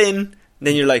bring people in,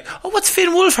 then you're like, oh, what's Finn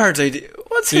Wolfhard's idea?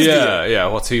 What's his deal? Yeah,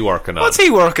 what's he working on? Then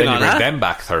you bring them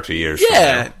back 30 years.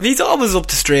 Yeah, he's always up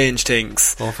to strange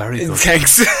things. Oh, very good.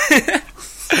 Thanks.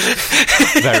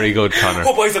 Very good, Connor.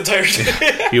 Oh, boys, I'm tired.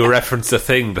 You referenced the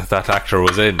thing that actor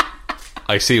was in.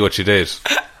 I see what you did,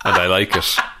 and I like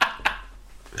it.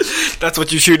 That's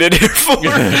what you tune in here for.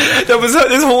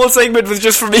 This whole segment was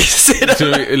just for me to say that.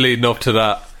 Leading up to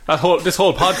that. This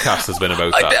whole podcast has been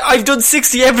about that. I've done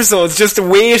 60 episodes just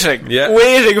waiting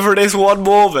for this one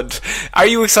moment. Are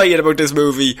you excited about this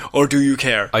movie, or do you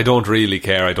care? I don't really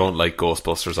care. I don't like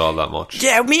Ghostbusters all that much.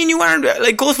 Yeah, me and you aren't.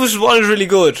 Like, Ghostbusters 1 is really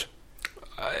good.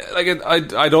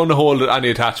 I don't hold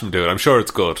any attachment to it. I'm sure it's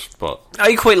good, but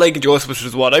I quite like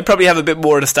Ghostbusters 1. I probably have a bit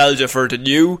more nostalgia for it than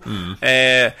you.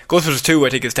 Ghostbusters 2 I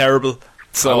think is terrible.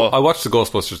 So I watched the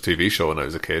Ghostbusters TV show when I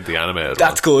was a kid, the animated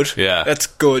That's one. good. Yeah. That's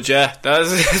good, yeah. That's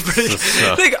pretty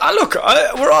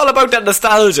we're all about that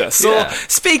nostalgia. So,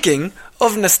 Speaking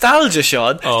of nostalgia,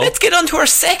 Sean, let's get on to our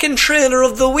second trailer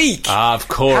of the week. Of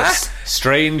course.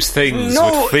 Strange Things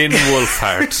with Finn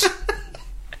Wolfhard.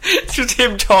 It's just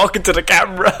him talking to the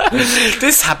camera.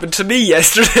 This happened to me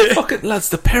yesterday. Fucking lads,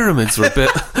 the pyramids were a bit...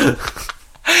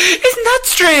 Isn't that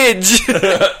strange?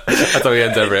 That's how he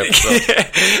ends every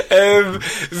episode.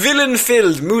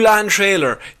 Villain-filled Mulan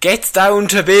trailer gets down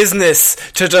to business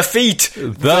to defeat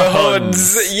the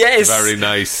Huns. Yes. Very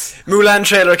nice. Mulan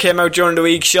trailer came out during the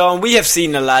week, Sean. We have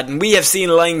seen Aladdin. We have seen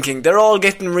Lion King. They're all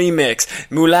getting remakes.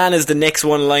 Mulan is the next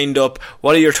one lined up.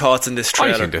 What are your thoughts on this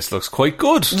trailer? I think this looks quite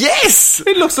good. Yes!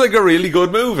 It looks like a really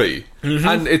good movie. Mm-hmm.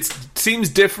 And it seems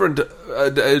different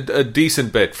a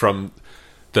decent bit from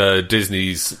the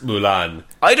Disney's Mulan.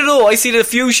 I don't know. I see the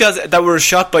few shots that were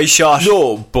shot by shot.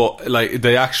 No, but like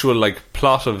the actual like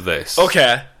plot of this,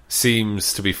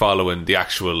 seems to be following the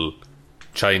actual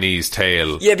Chinese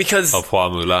tale. Yeah, because of Hua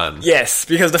Mulan. Yes,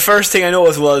 because the first thing I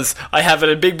noticed was I have it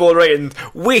in big bold writing.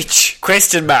 Which ?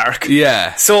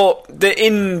 Yeah. So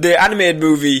in the animated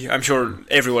movie, I'm sure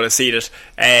everyone has seen it.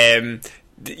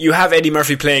 You have Eddie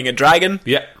Murphy playing a dragon.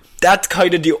 Yeah. That's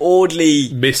kind of the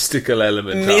only mystical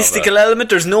element.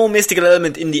 There's no mystical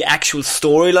element in the actual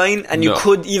storyline, and you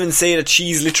could even say that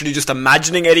she's literally just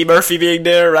imagining Eddie Murphy being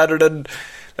there rather than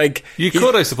like. You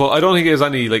could, I suppose. I don't think he has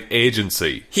any like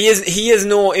agency. He has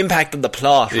no impact on the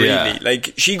plot, really. Yeah.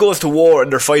 Like, she goes to war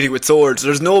and they're fighting with swords.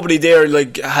 There's nobody there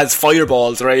like has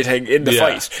fireballs or anything in the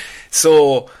fight.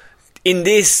 So in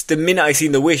this, the minute I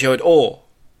seen the witch, I went,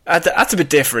 that's a bit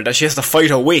different, that she has to fight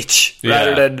a witch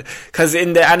rather than, because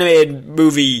in the animated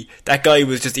movie that guy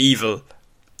was just evil.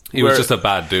 He was just a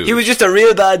bad dude. He was just a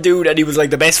real bad dude, and he was like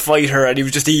the best fighter, and he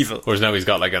was just evil. Whereas now he's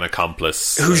got like an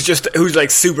accomplice who's like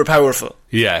super powerful.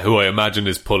 Yeah, who I imagine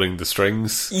is pulling the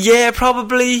strings. Yeah,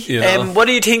 probably. You know? What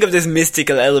do you think of this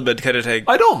mystical element kind of thing?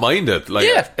 I don't mind it. Like,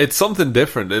 it's something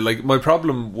different. Like, my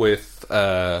problem with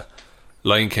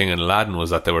Lion King and Aladdin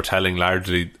was that they were telling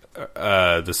largely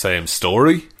the same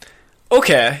story.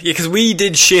 Okay, yeah, because we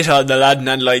did shit on Aladdin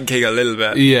and Lion King a little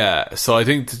bit. Yeah, so I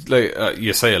think, like,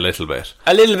 you say a little bit.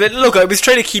 A little bit. Look, I was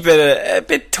trying to keep it a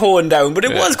bit toned down, but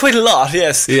it was quite a lot,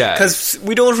 yes. Yeah. Because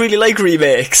we don't really like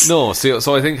remakes. No,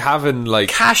 so I think having, like...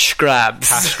 Cash grabs.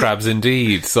 Cash grabs,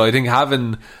 indeed. So I think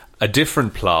having a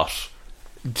different plot,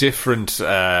 different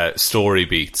story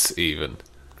beats, even,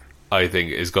 I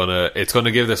think it's gonna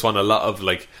give this one a lot of,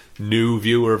 like, new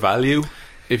viewer value,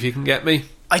 if you can get me.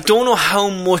 I don't know how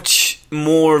much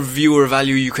more viewer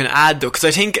value you can add, though, because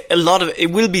I think a lot of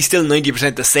it will be still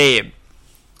 90% the same.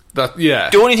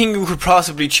 The only thing you could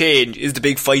possibly change is the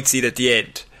big fight scene at the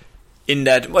end. in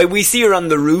that we see her on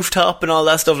the rooftop and all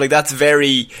that stuff. Like, that's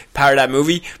very part of that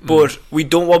movie. But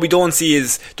what we don't see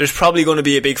is there's probably going to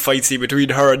be a big fight scene between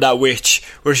her and that witch,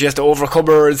 where she has to overcome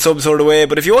her in some sort of way.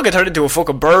 But if you want to get turned into a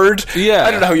fucking bird,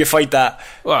 I don't know how you fight that.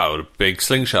 Wow, big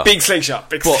slingshot.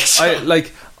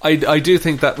 I do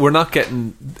think that we're not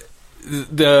getting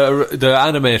the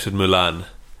animated Mulan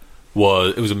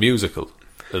was a musical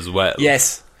as well.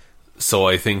 Yes. So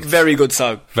I think very good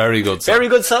songs. Very good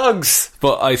songs.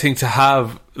 But I think to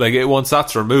have once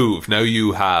that's removed, now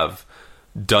you have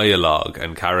dialogue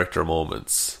and character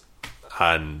moments,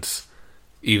 and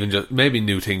even just maybe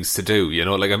new things to do. You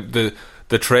know,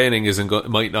 the training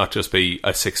might not just be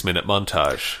a 6-minute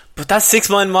montage. But that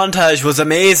 6-minute montage was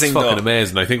amazing. It's fucking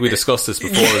amazing. I think we discussed this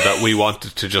before that we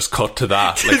wanted to just cut to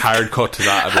that, hard cut to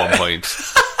that at one point.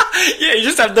 Yeah, you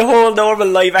just have the whole normal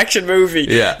live action movie.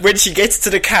 Yeah. When she gets to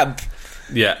the camp.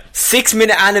 Yeah.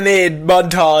 6-minute animated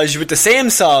montage with the same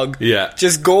song. Yeah.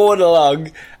 Just going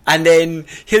along, and then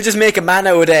he'll just make a man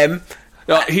out of them.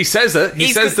 He says it.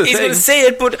 He's going to say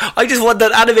it, but I just want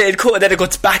that animated cut, and then it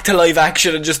cuts back to live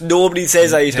action, and just nobody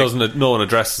says anything. No one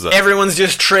addresses it. Everyone's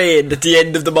just trained at the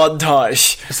end of the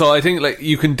montage. So I think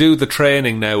you can do the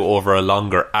training now over a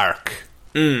longer arc,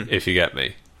 if you get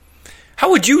me. How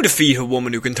would you defeat a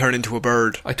woman who can turn into a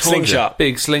bird? I told slingshot. You,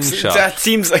 big slingshot. That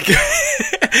seems like you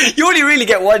only really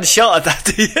get one shot at that,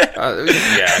 do you?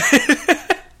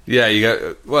 Yeah. Yeah, you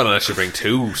get. Well, unless you bring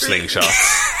 2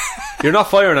 slingshots. You're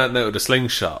not firing at it out with a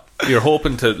slingshot. You're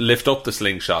hoping to lift up the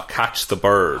slingshot, catch the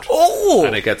bird,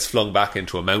 and it gets flung back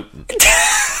into a mountain.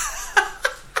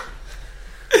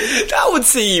 That would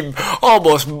seem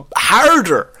almost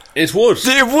harder. It would.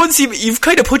 It would seem you've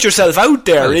kind of put yourself out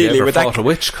there, really. You've never fought a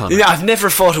witch, Conor. Yeah, I've never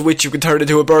fought a witch who can turn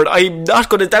into a bird. I'm not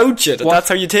going to doubt you. That's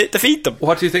how you defeat them.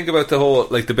 What do you think about the whole,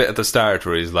 the bit at the start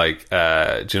where he's like,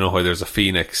 do you know why there's a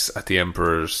phoenix at the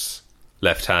Emperor's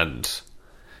left hand?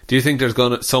 Do you think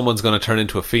someone's going to turn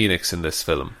into a phoenix in this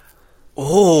film?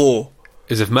 Oh.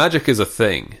 If magic is a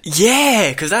thing.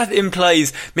 Yeah, because that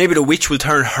implies maybe the witch will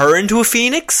turn her into a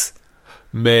phoenix?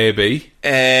 Maybe.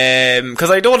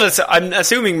 Because I'm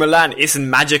assuming Mulan isn't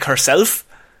magic herself,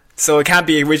 so it can't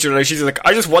be a witch. She's like,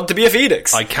 I just want to be a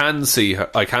phoenix. I can see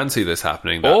this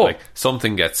happening. That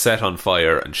something gets set on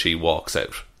fire and she walks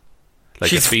out.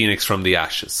 She's a phoenix from the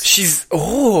ashes. She's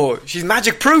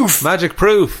magic proof. Magic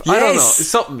proof. Yes. I don't know. It's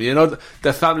something,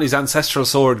 the family's ancestral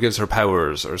sword gives her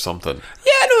powers or something.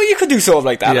 Yeah, no, you could do something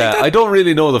like that. Yeah, I don't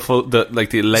really know the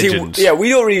legend. See, we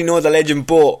don't really know the legend,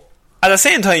 but at the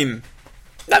same time,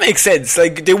 that makes sense.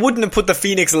 They wouldn't have put the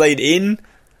phoenix light in.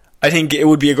 I think it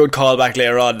would be a good callback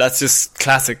later on. That's just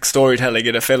classic storytelling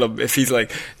in a film. If he's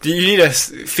like, do you need a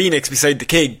phoenix beside the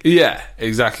king? Yeah,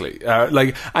 exactly.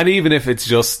 And even if it's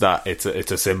just that it's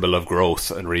a symbol of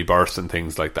growth and rebirth and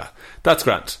things like that, that's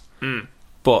grand.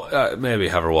 But maybe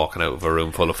have her walking out of a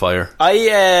room full of fire.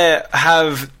 I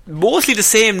have mostly the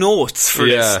same notes for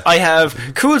this. I have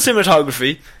cool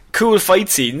cinematography, cool fight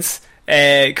scenes,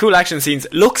 cool action scenes.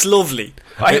 Looks lovely.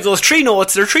 I have those 3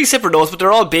 notes. They're 3 separate notes, but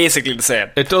they're all basically the same.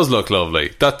 It does look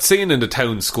lovely. That scene in the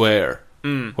town square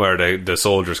where the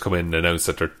soldiers come in and announce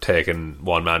that they're taking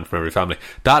one man from every family,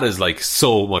 that is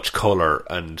so much colour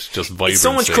and just vibrancy. It's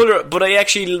so much colour, but I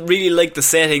actually really like the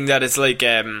setting that it's like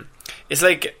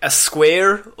a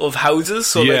square of houses.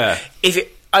 So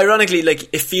ironically,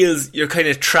 it feels you're kind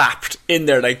of trapped in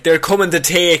there. They're coming to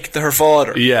take her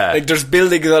father. Yeah. There's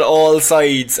buildings on all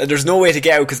sides, and there's no way to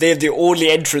get out because they have the only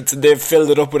entrance, and they've filled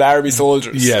it up with army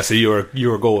soldiers. Yeah, so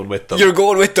you're going with them. You're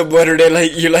going with them whether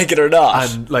you like it or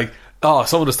not. And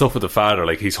some of the stuff with the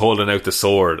father, he's holding out the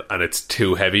sword and it's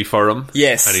too heavy for him.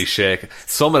 Yes. And he's shaking.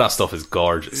 Some of that stuff is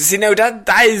gorgeous. See, now that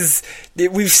is,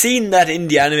 we've seen that in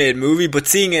the animated movie, but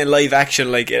seeing it in live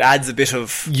action, it adds a bit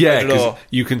of, because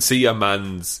you can see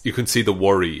the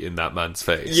worry in that man's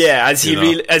face. Yeah, as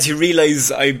he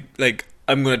realises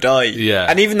I'm gonna die. Yeah.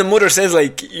 And even the mother says,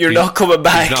 you're not coming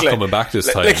back. He's not coming back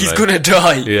this time. He's gonna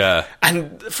die. Yeah.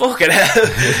 And fucking hell.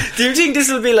 Do you think this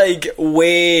will be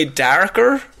way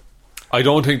darker? I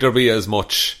don't think there'll be as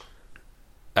much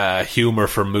humour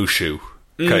for Mushu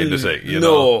kind of thing,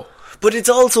 No. But it's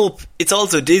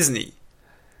also Disney.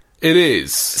 It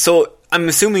is. So I'm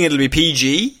assuming it'll be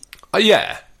PG?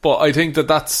 Yeah, but I think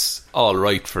that's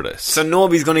alright for this. So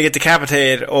nobody's going to get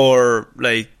decapitated or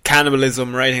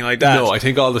cannibalism or anything like that? No, I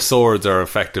think all the swords are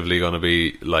effectively going to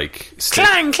be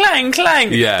clang, clang,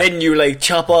 clang. Yeah. Then you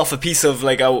chop off a piece of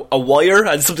a wire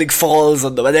and something falls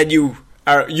on them, and then you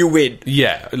win.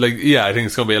 Yeah, I think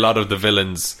it's going to be a lot of the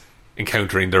villains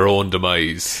encountering their own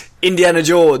demise. Indiana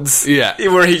Jones. Yeah.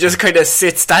 Where he just kind of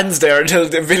stands there until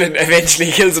the villain eventually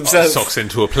kills himself. Sucks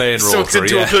into a plane Sucks rotor,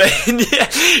 into a plane, yeah.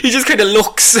 He just kind of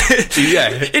looks.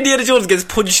 Yeah. Indiana Jones gets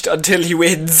punched until he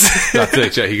wins. That's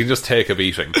it, yeah. He can just take a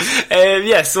beating.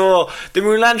 Yeah, so the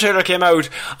Mulan trailer came out.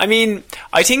 I mean,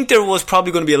 I think there was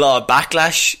probably going to be a lot of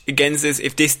backlash against this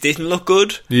if this didn't look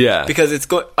good. Yeah. Because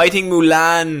I think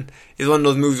Mulan is one of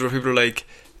those movies where people are like,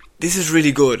 this is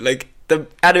really good. Like, the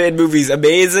animated movie is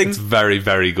amazing. It's very,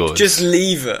 very good. Just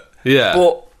leave it. Yeah.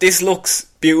 But this looks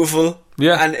beautiful.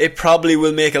 Yeah. And it probably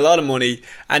will make a lot of money.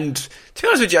 And to be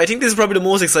honest with you, I think this is probably the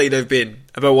most excited I've been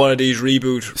about one of these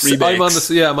remakes. I'm on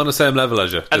the same level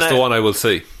as you. It's the one I will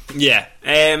see. Yeah.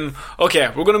 Okay,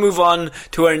 we're going to move on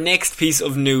to our next piece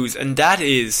of news, and that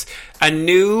is a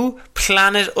new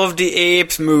Planet of the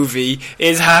Apes movie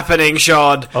is happening,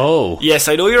 Sean. Oh. Yes,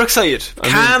 I know you're excited.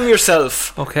 Calm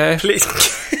yourself. Okay. Please.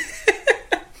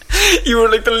 You were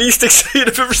like the least excited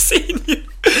I've ever seen you.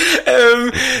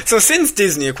 So since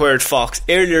Disney acquired Fox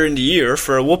earlier in the year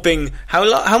for a whopping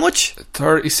how much?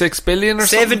 36 billion or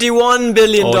something? $71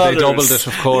 billion. Oh, they doubled it,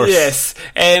 of course. Yes.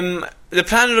 The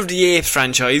Planet of the Apes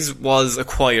franchise was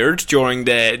acquired during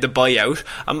the buyout,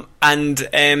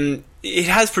 and it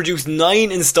has produced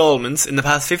 9 installments in the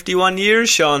past 51 years,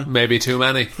 Sean. Maybe too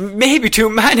many.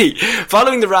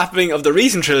 Following the wrapping of the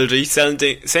recent trilogy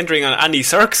centering on Andy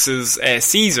Serkis's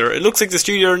Caesar, it looks like the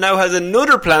studio now has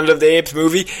another Planet of the Apes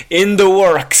movie in the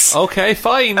works. Okay,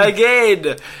 fine.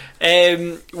 Again.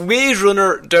 Maze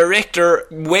Runner director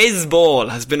Wes Ball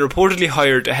has been reportedly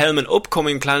hired to helm an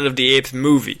upcoming Planet of the Apes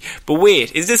movie. But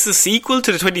wait, is this a sequel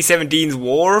to the 2017's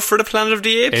War for the Planet of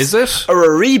the Apes? Is it? Or a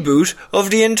reboot of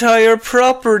the entire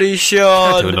property,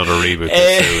 Sean? Can't do another reboot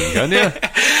this soon, can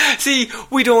you? See,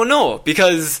 we don't know,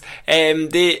 because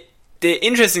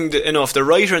interesting enough, the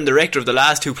writer and director of the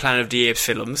last 2 Planet of the Apes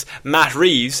films, Matt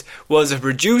Reeves, was a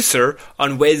producer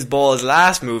on Wes Ball's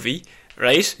last movie,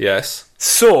 right? Yes.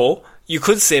 So, you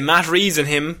could say Matt Reeves and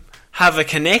him have a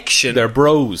connection. They're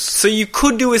bros. So you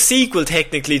could do a sequel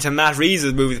technically to Matt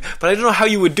Reeves' movies, but I don't know how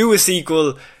you would do a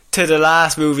sequel to the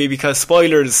last movie because,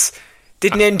 spoilers,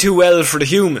 didn't end too well for the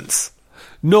humans.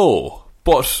 No,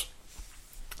 but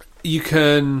you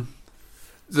can...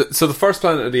 So the first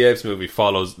Planet of the Apes movie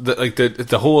follows...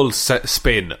 The whole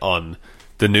spin on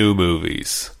the new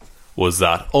movies was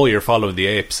that, you're following the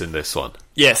apes in this one.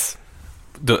 Yes.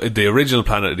 The original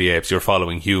Planet of the Apes, you're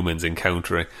following humans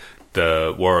encountering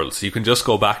the world. So you can just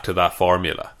go back to that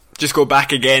formula. Just go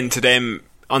back again to them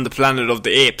on the Planet of the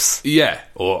Apes. Yeah.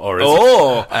 Or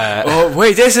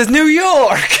wait, this is New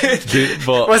York.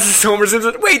 But what's this, Homer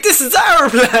Simpson? Wait, this is our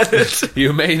planet.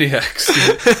 You maniacs.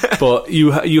 But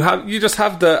you just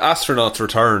have the astronauts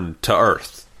return to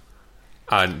Earth.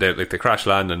 And they crash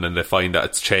land and then they find that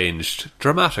it's changed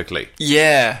dramatically.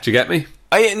 Yeah. Do you get me?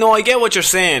 I get what you're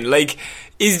saying. Like,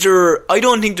 I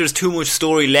don't think there's too much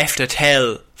story left to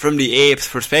tell from the apes'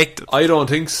 perspective. I don't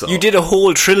think so. You did a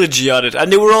whole trilogy on it,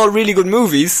 and they were all really good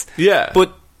movies. Yeah.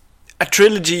 But a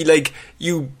trilogy, like,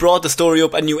 you brought the story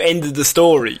up and you ended the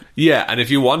story. Yeah, and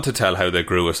if you want to tell how they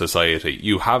grew a society,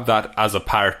 you have that as a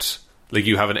part... Like,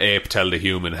 you have an ape tell the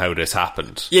human how this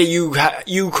happened. Yeah,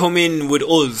 you come in with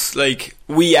us. Like,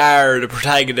 we are the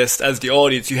protagonist as the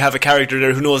audience. You have a character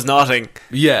there who knows nothing.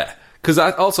 Yeah. Because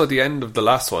also at the end of the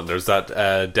last one, there's that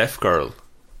deaf girl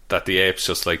that the apes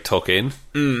just took in.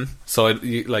 So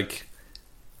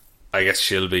I guess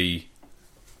she'll be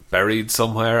buried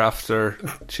somewhere after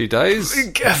she dies.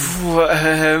 That's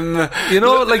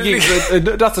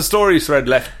a story thread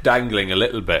left dangling a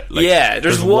little bit.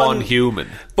 There's one human.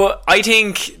 But I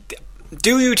think,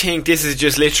 do you think this is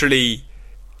just literally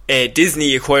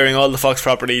Disney acquiring all the Fox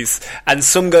properties and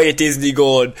some guy at Disney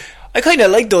going, I kind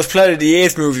of like those Planet of the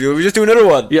Apes movies, we'll just do another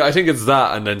one? Yeah, I think it's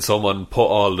that, and then someone put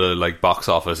all the box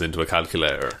office into a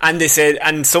calculator. And they said,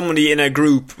 and somebody in a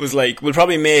group was like, we'll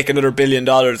probably make another $1 billion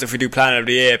if we do Planet of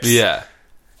the Apes. Yeah.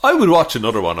 I would watch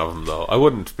another one of them, though. I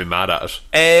wouldn't be mad at it.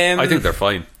 I think they're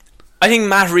fine. I think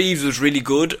Matt Reeves was really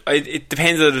good. It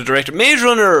depends on the director. Maze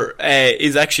Runner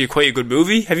is actually quite a good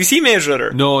movie. Have you seen Maze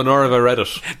Runner? No, nor have I read it.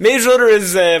 Maze Runner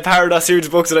is part of that series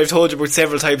of books that I've told you about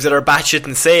several times that are batshit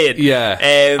insane. Yeah,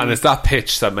 and it's that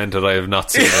pitch that meant that I have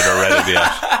not seen it or read it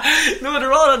yet. No,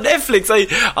 they're all on Netflix.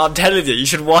 I'm telling you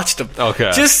should watch them. Okay.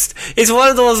 It's one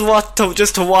of those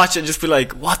just to watch and just be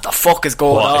like, what the fuck is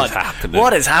going on?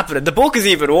 What is happening? The book is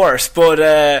even worse,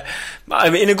 but I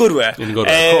mean, in a good way. In a good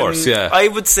way, of course, yeah. I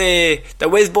would say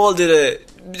that Wes Ball the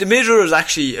Maze Runner is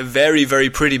actually a very, very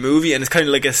pretty movie, and it's kind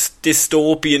of like a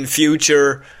dystopian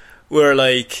future where,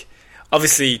 like,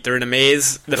 Obviously, they're in a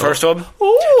maze, the first one.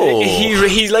 Oh.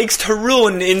 He likes to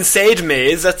run in said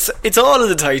maze. It's all in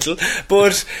the title.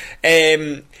 But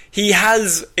he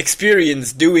has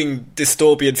experience doing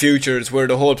dystopian futures where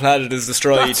the whole planet is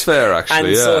destroyed. That's fair, actually,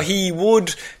 and so yeah. he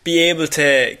would be able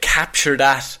to capture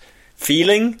that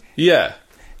feeling. Yeah.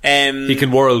 He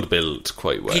can world build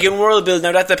quite well. He can world build.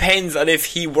 Now that depends on if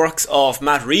he works off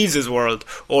Matt Reeves' world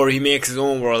or he makes his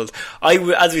own world.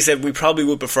 As we said, we probably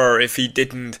would prefer if he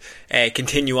didn't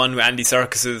continue on with Andy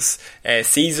Serkis's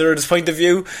Caesar's point of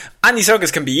view. Andy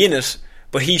Serkis can be in it,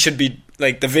 but he should be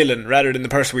like the villain rather than the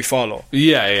person we follow.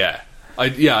 Yeah.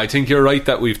 I think you're right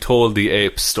that we've told the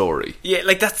ape story. Yeah,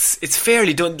 like it's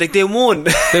fairly done. Like they won.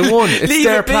 It's Leave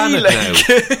their it be, planet like.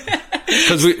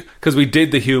 now. Because we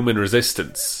did the human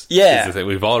resistance. Yeah. Is the thing.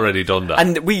 We've already done that.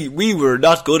 And we were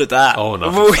not good at that. Oh,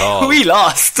 not at all. We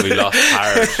lost. We lost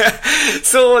hard.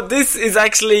 So this is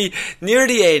actually near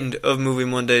the end of Movie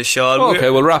Mondays, Sean. Okay,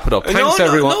 we'll wrap it up. Thanks,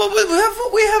 everyone.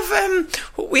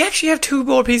 We actually have 2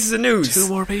 more pieces of news. 2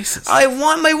 more pieces. I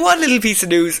want my one little piece of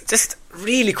news, just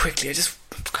really quickly. I just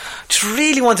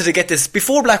really wanted to get this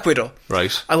before Black Widow.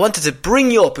 Right. I wanted to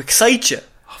bring you up, excite you.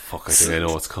 Oh, fuck, I think I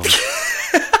know what's coming.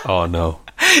 Oh, no.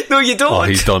 No, you don't. Oh,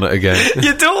 he's done it again.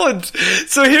 You don't.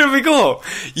 So here we go.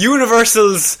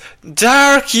 Universal's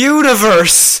Dark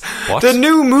Universe. What? The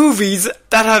new movies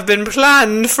that have been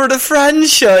planned for the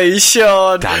franchise,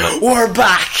 Sean. Damn it. We're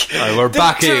back. We're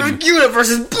back in. The Dark Universe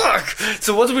is back.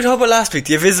 So what did we talk about last week?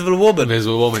 The Invisible Woman.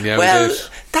 Invisible Woman, yeah, well, we did.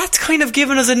 That's kind of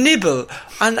given us a nibble.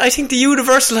 And I think the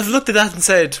Universal have looked at that and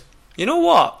said, you know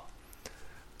what?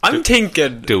 I'm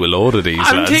thinking... Do a load of these,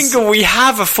 I'm lads. thinking we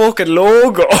have a fucking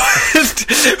logo.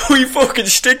 We fucking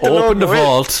stick the logo Open the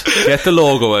vault, get the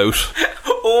logo out.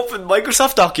 Open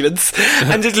Microsoft Documents,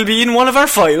 and it'll be in one of our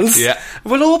files. Yeah.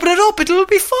 We'll open it up, it'll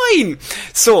be fine.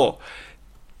 So,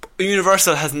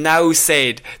 Universal has now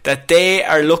said that they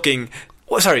are looking...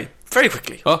 very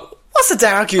quickly. Oh. What's the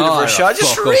Dark Universe, Sean?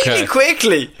 Just really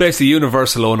quickly. Basically,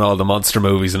 Universal own all the monster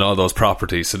movies and all those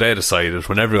properties, so they decided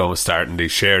when everyone was starting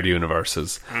these shared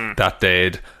universes that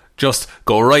they'd just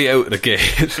go right out the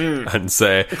gate and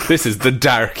say, this is the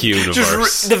Dark Universe.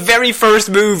 Just the very first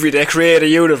movie they create a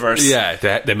universe. Yeah,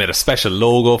 they made a special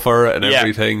logo for it and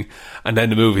everything, and then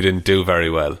the movie didn't do very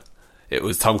well. It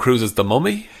was Tom Cruise's The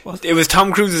Mummy? It was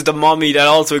Tom Cruise's The Mummy that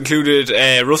also included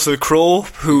Russell Crowe,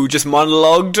 who just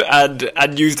monologued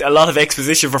and used a lot of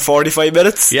exposition for 45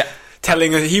 minutes. Yeah.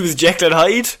 Telling us he was Jekyll and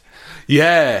Hyde.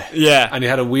 Yeah. Yeah. And he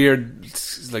had a weird,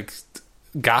 like,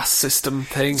 gas system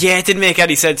thing. Yeah, it didn't make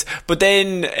any sense. But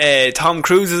then Tom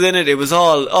Cruise was in it. It was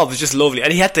just lovely.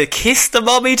 And he had to kiss the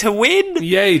mummy to win.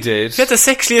 Yeah, he did. He had to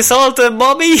sexually assault the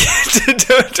mummy.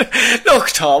 Look,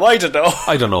 Tom, I don't know.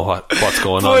 I don't know what's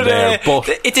going on there, but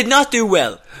it did not do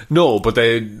well. No, but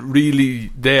they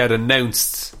had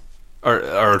announced, or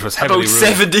it was heavily about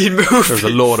 17 movies. There's a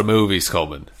load of movies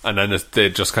coming, and then they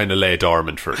just kind of lay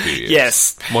dormant for a few years.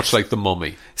 Yes, much like The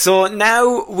Mummy. So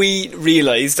now we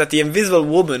realise that the Invisible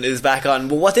Woman is back on.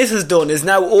 But what this has done is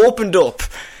now opened up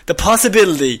the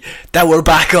possibility that we're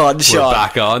back on, Sean. We're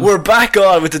back on. We're back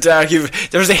on with the Dark Universe.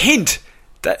 There's a hint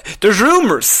that there's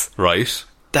rumours, right,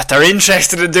 that they're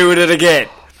interested in doing it again.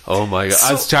 Oh my god.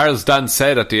 As Charles Dance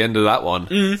said at the end of that one,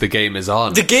 the game is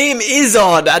on. The game is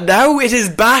on, and now it is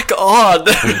back on,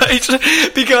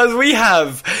 right? Because we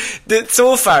have,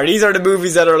 so far, these are the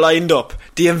movies that are lined up.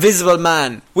 The Invisible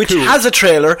Man, which has a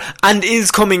trailer and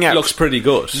is coming out. Looks pretty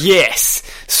good. Yes.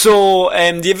 So,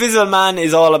 The Invisible Man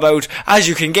is all about, as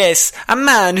you can guess, a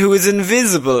man who is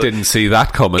invisible. Didn't see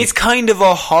that coming. It's kind of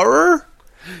a horror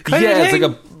kind of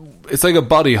thing. It's like a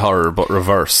body horror, but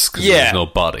reverse, because there's no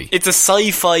body. It's a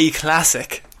sci-fi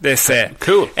classic, they say.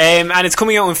 Cool. And it's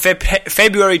coming out on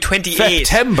February 28th.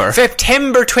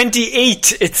 September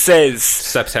 28th, it says.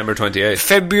 September 28th.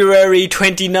 February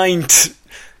 29th.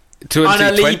 2020. On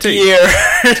a leap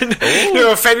year.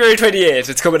 No, February 28th.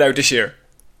 It's coming out this year.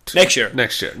 Next year.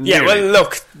 Yeah, well,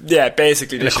 look. Yeah,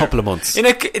 basically in a couple of months.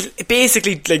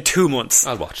 Basically, like 2 months.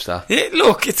 I'll watch that. Yeah,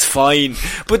 look, it's fine.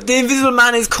 But The Invisible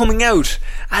Man is coming out.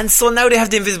 And so now they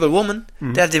have The Invisible Woman.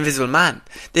 They have The Invisible Man.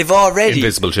 They've already...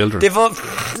 Invisible children. They've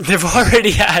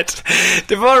already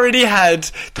had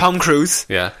Tom Cruise.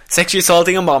 Yeah. Sexually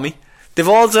assaulting a mommy. They've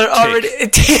also already...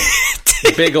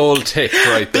 Big old tick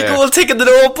right there. Big old tick in the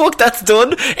notebook, that's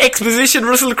done. Exposition,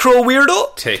 Russell Crowe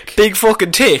weirdo. Tick. Big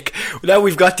fucking tick. Now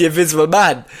we've got the Invisible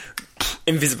Man.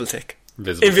 Invisible tick.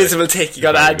 Invisible tick, you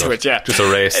got to add to it, yeah. Just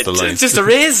erase the line. Just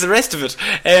erase the rest of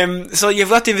it. So you've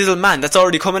got The Invisible Man, that's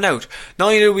already coming out. Not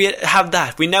only do we have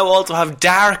that, we now also have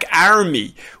Dark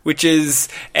Army, which is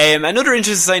another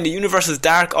interesting sign that Universal's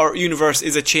Dark Universe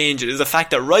is a change. It is the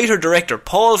fact that writer-director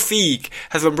Paul Feig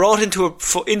has been brought into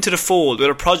the fold with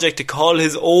a project to call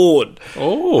his own.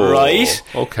 Oh, right?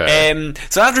 Okay.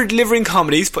 So after delivering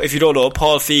comedies, if you don't know,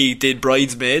 Paul Feig did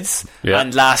Bridesmaids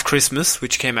and Last Christmas,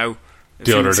 which came out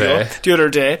the other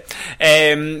day.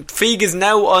 Feig is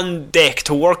now on deck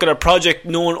to work on a project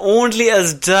known only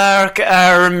as Dark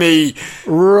Army.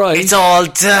 Right. It's all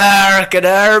dark and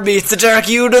army. It's the Dark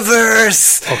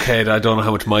Universe. Okay, I don't know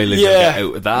how much mileage I get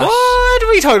out of that. What are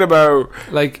we talking about?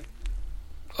 Like,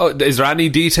 is there any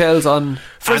details on...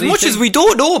 For as much as we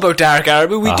don't know about Dark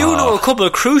Army, we do know a couple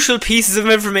of crucial pieces of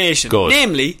information. Good.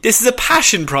 Namely, this is a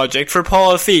passion project for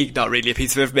Paul Feig. Not really a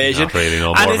piece of information. Not really,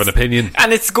 no, more of an opinion.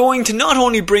 And it's going to not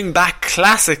only bring back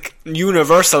classic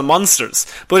Universal monsters,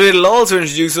 but it'll also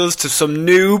introduce us to some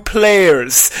new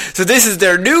players. So this is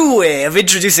their new way of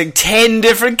introducing 10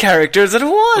 different characters at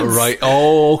once. Right,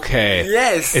 okay.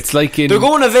 Yes. It's like in... They're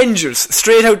going Avengers,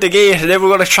 straight out the gate, and then we're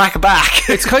going to track back.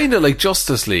 It's kind of like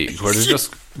Justice League, where they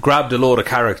just grabbed a load of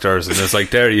characters and it's like,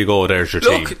 there you go, there's your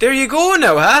team. Look, there you go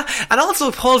now, huh? And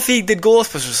also Paul Feig did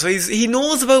Ghostbusters, so he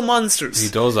knows about monsters. He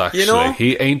does, actually. You know?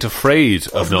 He ain't afraid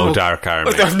of no Dark Army.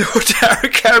 Of no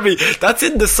Dark Army. That's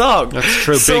in the song. That's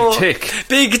true. So, big tick.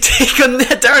 Big tick on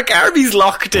the Dark Army's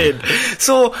locked in.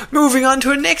 So, moving on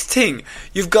to a next thing.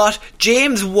 You've got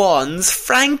James Wan's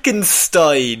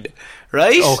Frankenstein,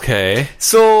 right? Okay.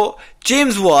 So,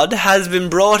 James Wan has been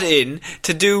brought in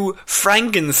to do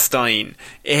Frankenstein,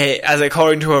 as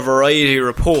according to a Variety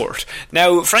report.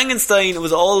 Now, Frankenstein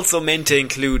was also meant to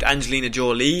include Angelina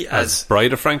Jolie as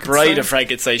Bride of Frankenstein. Bride of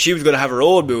Frankenstein. She was going to have her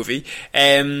own movie.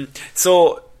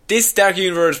 So this Dark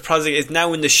Universe project is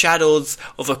now in the shadows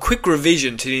of a quick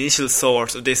revision to the initial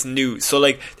source of this news. So,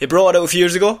 like, they brought it out a few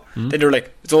years ago, then they were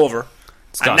like, it's over.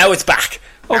 And now it's back.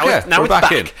 Okay, now we're it's back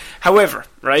back. in. However,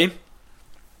 right,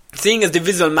 seeing as The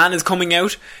Invisible Man is coming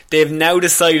out, they've now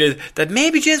decided that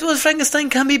maybe James Wan's Frankenstein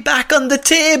can be back on the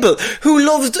table. Who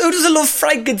doesn't love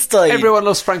Frankenstein? Everyone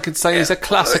loves Frankenstein. He's a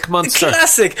classic monster.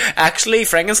 Classic. Actually,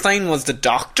 Frankenstein was the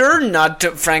doctor, not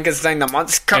Frankenstein the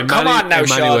monster. Come on now,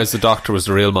 Sean. Emmanuel as the doctor was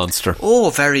the real monster. Oh,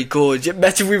 very good.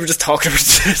 Imagine we were just talking about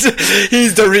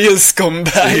he's the real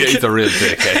scumbag. Yeah, he's the real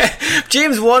dickhead.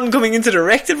 James Wan coming into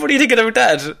directing. What are you thinking about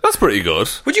that? That's pretty good.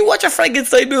 Would you watch a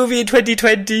Frankenstein movie in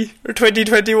 2020 or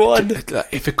 2021?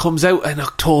 If it comes out in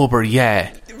October,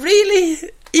 yeah. Really?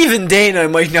 Even then I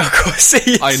might not go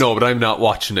see it. I know, but I'm not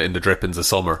watching it in the drippings of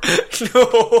summer.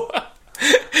 No.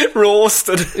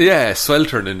 Roasted. Yeah,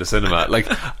 sweltering in the cinema. Like,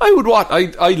 I would watch...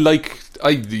 I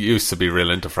used to be real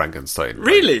into Frankenstein.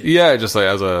 Really? Like, yeah, just like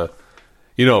as a...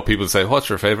 You know, people say, what's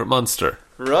your favourite monster?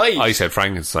 Right. I said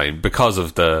Frankenstein because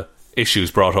of the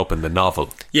issues brought up in the novel.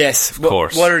 Yes, of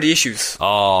course. What are the issues?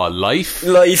 Oh, life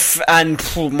and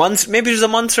monster. Maybe there's a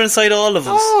monster inside all of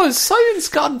us. Oh, has science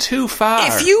gone too far?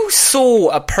 If you sew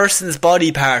a person's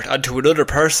body part onto another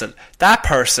person, that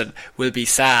person will be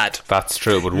sad. That's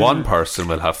true, but one person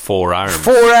will have 4 arms.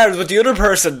 4 arms, but the other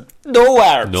person, no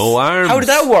arms. No arms. How did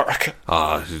that work?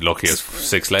 He's lucky he has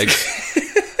 6 legs.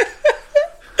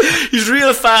 He's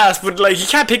real fast, but like he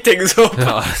can't pick things up.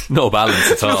 No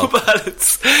balance at all. No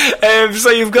balance. So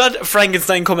you've got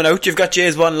Frankenstein coming out. You've got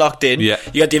James Wan locked in. Yeah.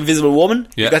 You got the Invisible Woman.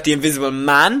 Yeah. You got the Invisible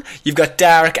Man. You've got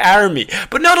Dark Army.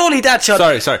 But not only that,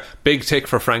 Sean. Sorry. Big tick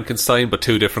for Frankenstein, but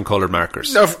 2 different coloured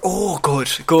markers. Oh,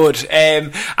 good.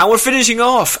 And we're finishing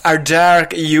off our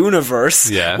Dark Universe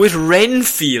with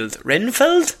Renfield.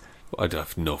 Renfield? I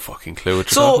have no fucking clue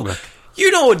what you're talking about. You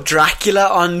know Dracula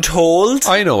Untold?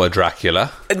 I know a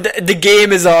Dracula. The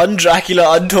game is on,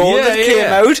 Dracula Untold, that came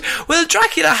out. Well,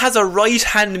 Dracula has a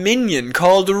right-hand minion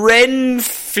called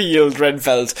Renfeld.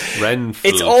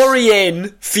 It's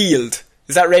Renfield.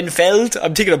 Is that Renfeld?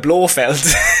 I'm thinking of Blofeld.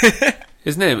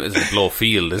 His name is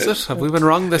Blofeld, is it? Have we been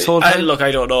wrong this whole time? Look,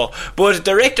 I don't know. But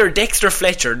director Dexter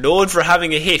Fletcher, known for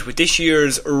having a hit with this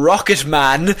year's Rocket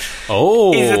Man, is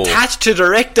attached to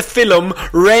direct the film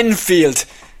Renfield.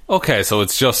 Okay, so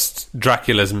it's just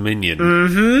Dracula's minion.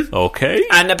 Mm-hmm. Okay.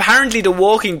 And apparently the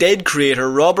Walking Dead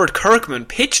creator Robert Kirkman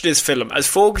pitched this film as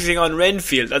focusing on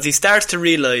Renfield as he starts to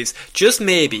realise, just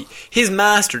maybe, his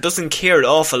master doesn't care an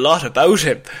awful lot about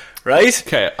him. Right?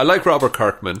 Okay, I like Robert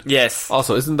Kirkman. Yes.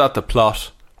 Also, isn't that the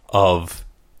plot of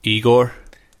Igor?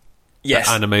 Yes.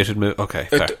 Animated movie. Okay,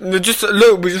 fair. Just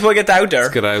look, we just want to get that out there.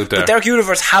 Let's get out there. The Dark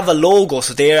Universe have a logo,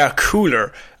 so they are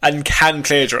cooler and can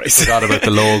plagiarize. Forgot about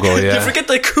the logo. Yeah, you forget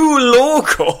the cool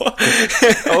logo.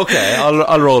 Okay,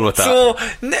 I'll roll with that. So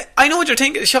I know what you're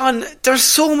thinking, Sean. There's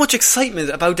so much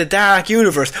excitement about the Dark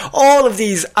Universe. All of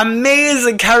these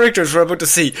amazing characters we're about to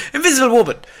see: Invisible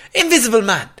Woman, Invisible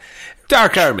Man,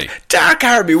 Dark Army,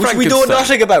 which we know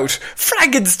nothing about.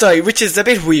 Frankenstein, which is a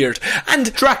bit weird,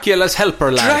 and Dracula's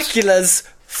helper lad, Dracula's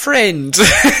friend.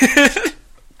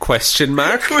 Question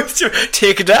mark?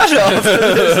 Take that off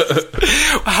the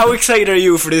list. How excited are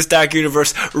you for this Dark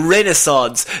Universe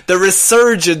renaissance, the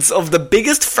resurgence of the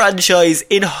biggest franchise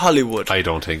in Hollywood? I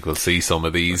don't think we'll see some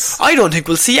of these. I don't think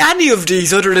we'll see any of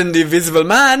these other than the Invisible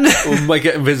Man. We might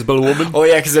get Invisible Woman. Oh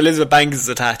yeah, because Elizabeth Banks is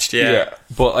attached. Yeah,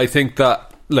 but I think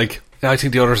that, like, I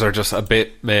think the others are just a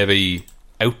bit maybe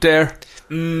out there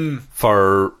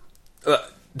for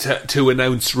to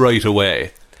announce right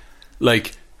away.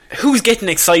 Like, who's getting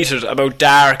excited about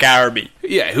Dark Army?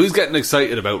 Yeah, who's getting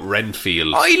excited about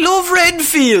Renfield? I love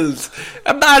Renfield,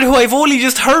 a man who I've only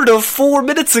just heard of 4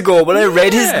 minutes ago when I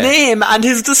read his name and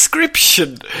his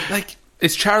description. Like,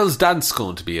 is Charles Dance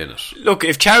going to be in it? Look,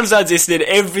 if Charles Dance is in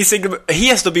every single... He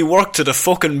has to be worked to the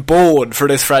fucking bone for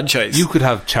this franchise. You could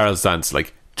have Charles Dance,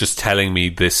 like, just telling me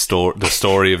the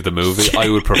story of the movie. I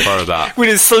would prefer that. With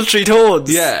his sultry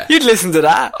tones. Yeah. You'd listen to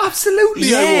that. Absolutely,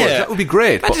 yeah. I would. That would be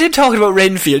great. Imagine him talking about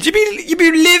Renfield. You'd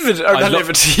be livid. Or not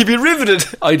livid. You'd be riveted.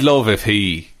 I'd love if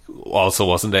he also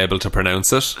wasn't able to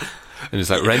pronounce it. And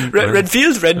he's like,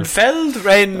 Renfield, Renfeld,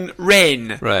 Ren.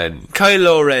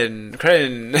 Kylo Ren.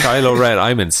 Kylo Ren,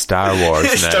 I'm in Star Wars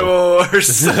now. Star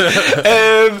Wars.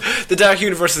 The Dark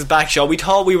Universe is back, Sean. We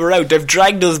thought we were out. They've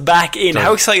dragged us back in.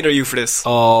 How excited are you for this?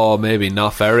 Oh, maybe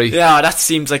not very. Yeah, that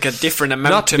seems like a different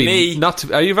amount to me.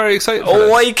 Are you very excited for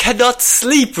this? I cannot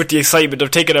sleep with the excitement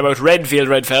of thinking about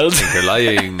Renfeld. I think you're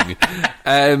lying.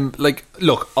 Like,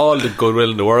 look, all the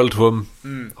goodwill in the world to him.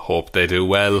 Hope they do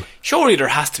well. Surely there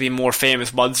has to be more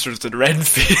famous monsters than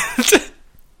Renfield.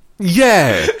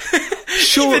 Yeah.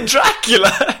 Sure. Even Dracula.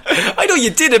 I know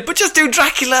you did it, but just do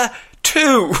Dracula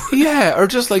 2. Yeah, or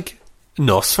just like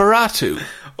Nosferatu.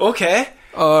 Okay.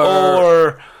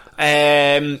 Or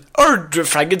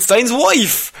Frankenstein's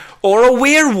wife. Or a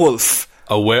werewolf.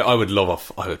 I would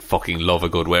fucking love a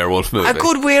good werewolf movie. A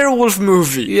good werewolf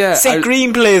movie. Yeah. Seth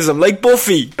Green plays him, like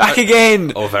Buffy. Back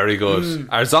again. Oh, very good.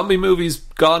 Are zombie movies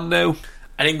gone now?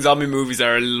 I think zombie movies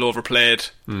are a little overplayed.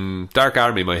 Dark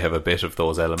Army might have a bit of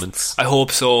those elements. I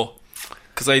hope so.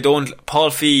 Because Paul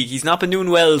Feig, he's not been doing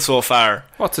well so far.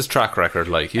 What's his track record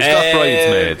like? He's got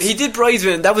Bridesmaids. He did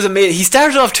Bridesmaids. That was amazing. He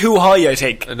started off too high, I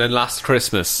think. And then Last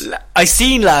Christmas. I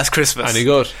seen Last Christmas. Any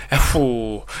good?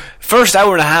 First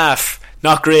hour and a half.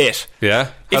 Not great.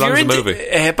 Yeah? How long's the movie?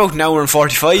 About an hour and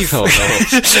 45. Oh, no. Oh,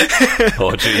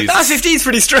 jeez. Last 15 is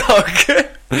pretty strong.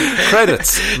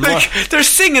 Credits. Like, they're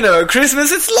singing about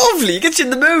Christmas. It's lovely. It gets you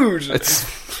in the mood.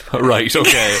 It's... Right,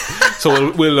 okay.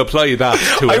 So we'll apply that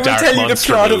to a Dark Monster movie. I will tell you the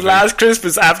plot of Last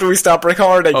Christmas after we stop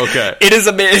recording. Okay. It is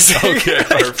amazing. Okay,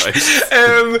 perfect.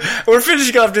 We're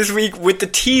finishing off this week with the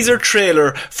teaser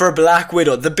trailer for Black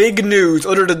Widow. The big news,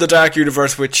 other than the Dark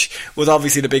Universe, which was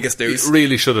obviously the biggest news. It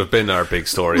really should have been our big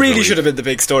story. Really should have been the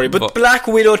big story. But Black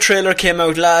Widow trailer came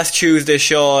out last Tuesday,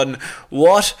 Sean.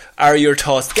 What are your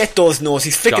thoughts? Get those notes.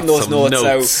 He's flicking those notes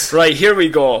out. Right, here we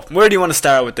go. Where do you want to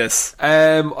start with this?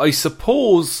 I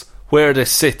suppose where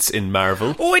this sits in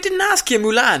Marvel. Oh, I didn't ask you,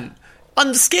 Mulan. On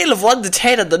the scale of 1 to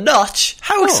 10 on the notch,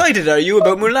 how excited are you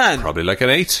about Mulan? Probably like an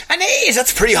 8. An 8?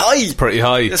 That's pretty high. It's pretty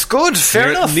high. That's good, fair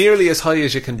enough. Nearly as high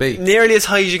as you can be. Nearly as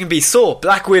high as you can be. So,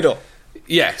 Black Widow.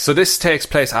 Yeah, so this takes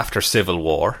place after Civil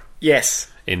War. Yes.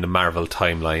 In the Marvel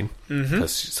timeline.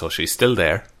 So she's still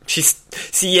there.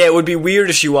 It would be weird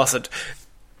if she wasn't.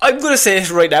 I'm going to say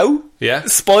it right now. Yeah.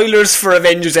 Spoilers for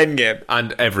Avengers Endgame.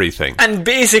 And everything. And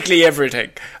basically everything.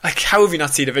 Like, how have you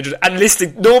not seen Avengers? And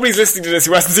nobody's listening to this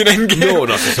who hasn't seen Endgame. No,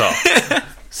 not at all.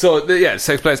 So, it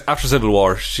takes place after Civil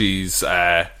War. She's,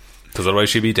 because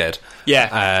otherwise she'd be dead.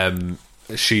 Yeah.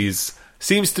 She's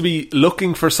seems to be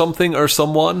looking for something or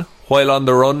someone while on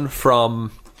the run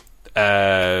from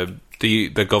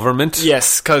the government.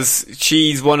 Yes, because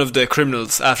she's one of the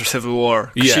criminals after Civil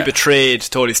War. Yeah. She betrayed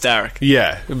Tony Stark.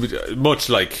 Yeah, much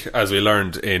like as we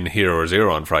learned in Hero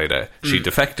Zero on Friday, she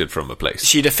defected from a place.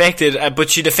 She defected, but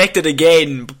she defected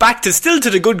again, back to still to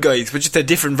the good guys, but just a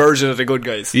different version of the good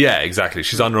guys. Yeah, exactly.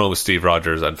 She's on her own with Steve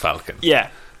Rogers and Falcon. Yeah.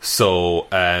 So,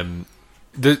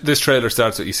 this trailer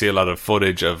starts with, you see a lot of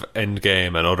footage of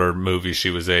Endgame and other movies she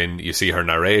was in. You see her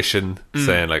narration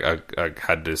saying, like, I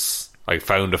had this... I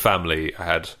found a family. I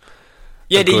had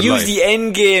Yeah, they good use line. the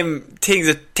end game things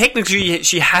that technically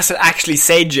she hasn't actually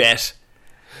said yet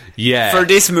Yeah. for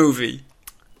this movie.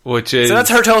 Which is... So that's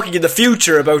her talking in the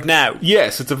future about now.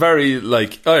 Yes, it's a very,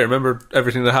 like, I remember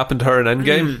everything that happened to her in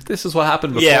Endgame. This is what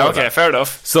happened before. Yeah, okay, that. fair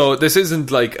enough. So this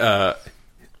isn't like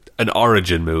an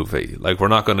origin movie. Like, we're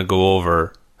not going to go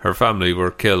over her family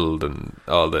were killed and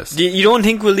all this. You don't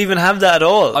think we'll even have that at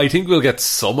all? I think we'll get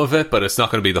some of it, but it's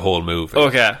not going to be the whole movie.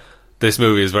 Okay. This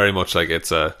movie is very much like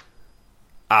it's a...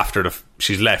 After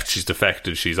she's left, she's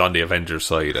defected, she's on the Avengers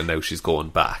side, and now she's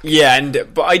going back. Yeah,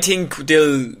 but I think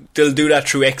they'll do that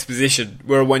through exposition,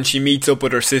 where when she meets up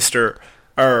with her sister,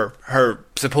 or her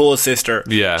supposed sister,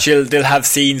 Yeah. they'll have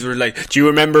scenes where, like, do you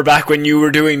remember back when you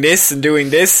were doing this and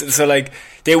doing this? So, like,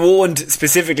 they won't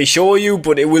specifically show you,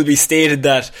 but it will be stated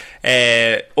that,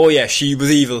 oh yeah, she was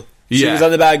evil. She Yeah. was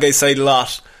on the bad guy's side a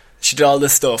lot. She did all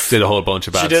this stuff. Did a whole bunch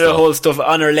of bad She stuff. did a whole stuff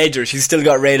on her ledger. She's still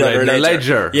got red on her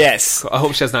ledger. Yes. I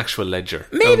hope she has an actual ledger.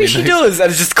 That would Maybe be she nice. does,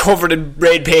 and it's just covered in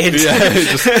red paint. Yeah,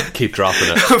 just keep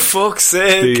dropping it. For fuck's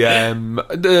sake.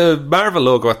 The Marvel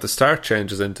logo at the start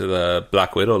changes into the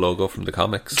Black Widow logo from the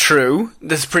comics. True.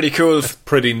 That's pretty cool.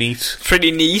 Pretty neat.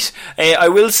 Pretty neat. I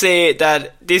will say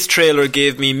that this trailer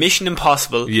gave me Mission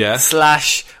Impossible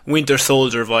 / Winter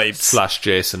Soldier vibes. /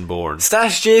 Jason Bourne. /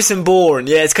 Jason Bourne.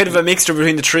 Yeah, it's kind of a mixture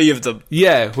between the three of them.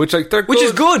 Yeah, which is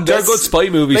good. They're good spy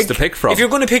movies like, to pick from. If you're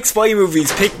going to pick spy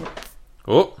movies, pick...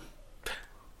 Oh.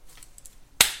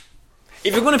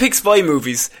 If you're going to pick spy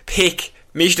movies, pick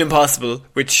Mission Impossible,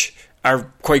 which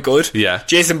are quite good. Yeah.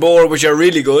 Jason Bourne, which are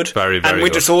really good. Very, very and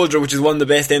Winter good. Soldier, which is one of the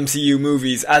best MCU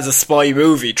movies as a spy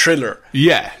movie, thriller.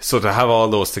 Yeah, so to have all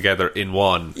those together in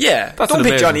one. Yeah. That's Don't an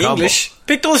pick amazing Johnny combo. English.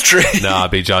 Pick those three. Nah,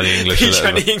 be Johnny English. Be a little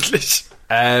Johnny bit. English.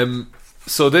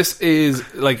 So this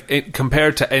is, like,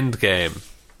 compared to Endgame,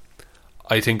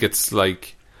 I think it's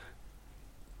like,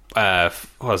 what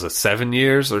was it, 7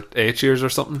 years or 8 years or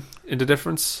something in the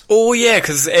difference? Oh yeah,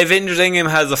 because Avengers Endgame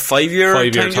has a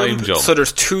 5-year time jump. So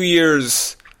there's 2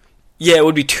 years. Yeah, it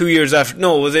would be 2 years after.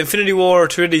 No, was it Infinity War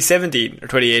 2017 or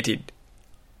 2018?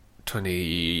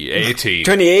 2018.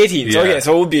 2018. So Yeah. yeah,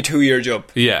 so it would be a 2-year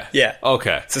jump. Yeah. Yeah.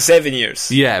 Okay. So 7 years.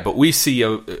 Yeah, but we see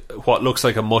what looks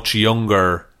like a much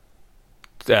younger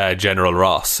General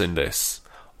Ross in this.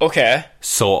 Okay.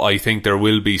 So I think there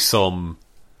will be some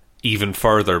even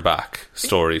further back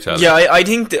storytelling. Yeah, I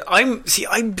think that I'm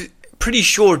pretty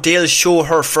sure they'll show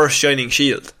her first Shining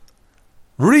Shield.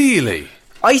 Really?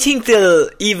 I think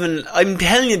I'm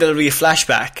telling you there'll be a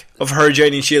flashback of her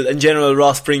joining Shield and General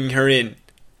Ross bringing her in.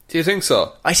 Do you think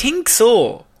so? I think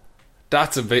so.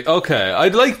 That's a big... Okay,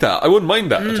 I'd like that. I wouldn't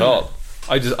mind that at all.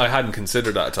 I hadn't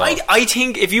considered that at all. I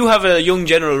think if you have a young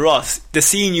General Ross, the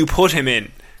scene you put him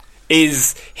in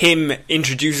is him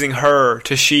introducing her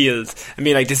to S.H.I.E.L.D. and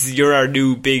being like, you're our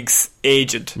new big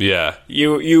agent. Yeah.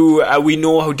 We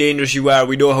know how dangerous you are,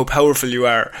 we know how powerful you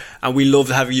are, and we love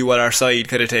to have you at our side,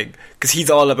 kind of thing. Because he's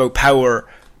all about power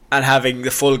and having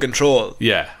the full control.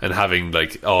 Yeah, and having,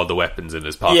 like, all the weapons in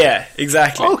his pocket. Yeah,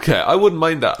 exactly. Okay, I wouldn't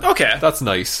mind that. Okay. That's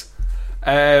nice.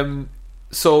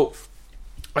 So,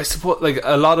 I suppose, like,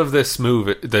 a lot of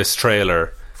this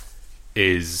trailer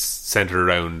is centered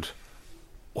around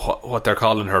what they're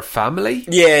calling her family?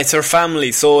 Yeah, it's her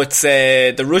family. So it's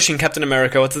the Russian Captain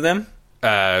America, what's his name?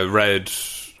 Red...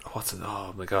 What's it?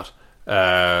 Oh, my God.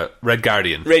 Red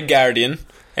Guardian. Red Guardian.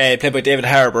 Played by David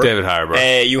Harbour. David Harbour.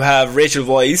 You have Rachel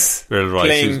Weisz.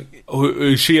 Playing...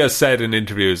 who she has said in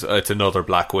interviews it's another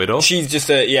Black Widow. She's just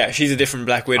she's a different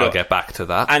Black Widow. I'll get back to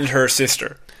that. And her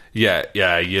sister. Yeah,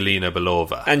 Yelena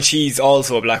Belova. And she's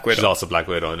also a Black Widow. She's also Black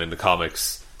Widow, and in the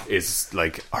comics is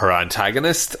like her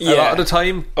antagonist a lot of the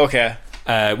time. Okay.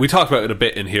 We talked about it a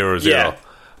bit in Hero Zero,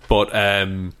 but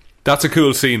that's a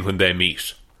cool scene when they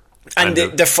meet. And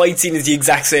the fight scene is the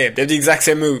exact same. They have the exact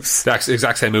same moves. The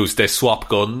exact same moves. They swap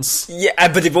guns. Yeah,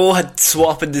 but they both had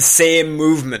swapping the same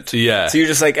movement. Yeah. So you're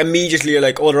just like, immediately you're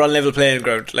like, oh, they're on level playing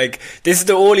ground. Like, this is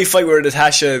the only fight where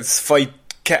Natasha's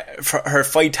her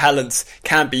fight talents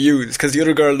can't be used, because the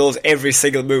other girl knows every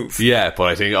single move. Yeah, but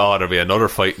I think, there'll be another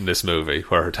fight in this movie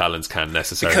where her talents can't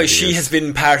necessarily because she has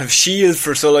been part of S.H.I.E.L.D.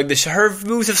 for so long. Her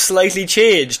moves have slightly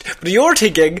changed. But you're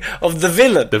thinking of the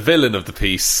villain. The villain of the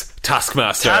piece,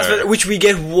 Taskmaster. Which we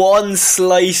get one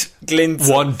slight glimpse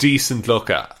one decent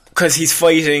look at. Because he's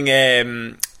fighting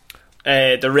the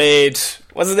Red...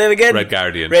 What's his name again? Red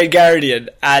Guardian. Red Guardian.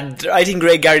 And I think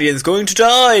Red Guardian's going to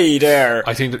die there.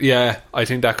 I think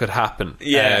that could happen.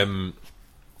 Yeah.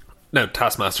 Now,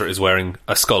 Taskmaster is wearing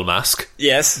a skull mask.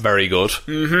 Yes. Very good.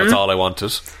 Mm-hmm. That's all I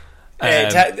wanted.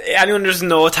 Anyone doesn't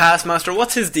know Taskmaster,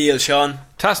 what's his deal, Sean?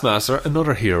 Taskmaster,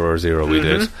 another Hero Zero we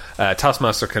did.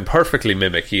 Taskmaster can perfectly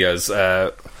mimic. He has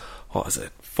what is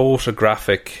it?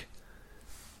 Photographic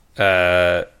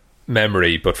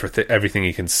memory, but for everything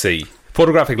he can see.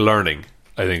 Photographic learning,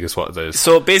 I think is what it is.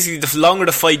 So basically, the longer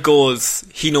the fight goes,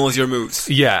 he knows your moves.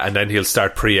 Yeah, and then he'll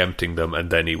start preempting them, and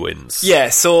then he wins. Yeah,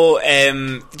 so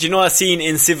do you know that scene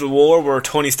in Civil War where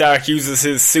Tony Stark uses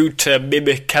his suit to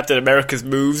mimic Captain America's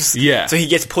moves? Yeah. So he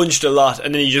gets punched a lot,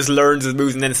 and then he just learns his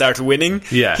moves and then starts winning.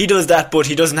 Yeah. He does that, but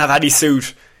he doesn't have any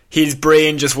suit. His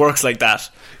brain just works like that.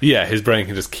 Yeah, his brain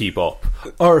can just keep up.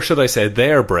 Or should I say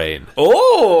their brain?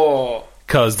 Oh!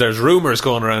 Because there's rumours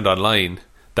going around online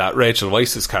that Rachel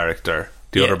Weisz's character,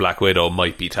 the other Black Widow,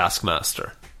 might be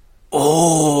Taskmaster.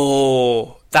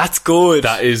 Oh, that's good.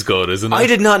 That is good, isn't it? I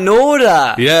did not know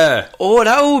that. Yeah. Oh,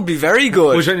 that would be very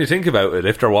good. Which, when you think about it,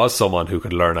 if there was someone who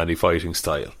could learn any fighting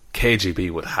style, KGB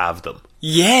would have them.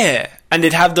 Yeah, and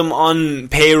they'd have them on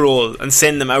payroll and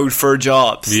send them out for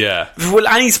jobs. Yeah. Well,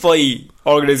 any spy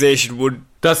organisation would.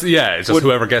 It's just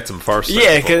whoever gets them first.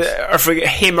 Yeah, or for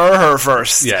him or her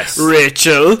first. Yes.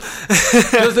 Rachel.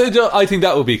 I think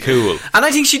that would be cool. And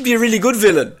I think she'd be a really good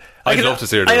villain. I'd love to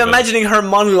see her do I'm imagining her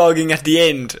monologuing at the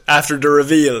end after the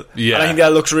reveal. Yeah. And I think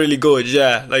that looks really good,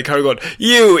 yeah. Like her going,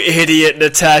 "You idiot,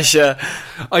 Natasha."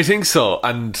 I think so,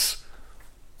 and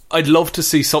I'd love to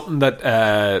see something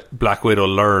that Black Widow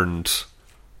learned,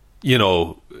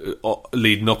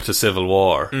 leading up to Civil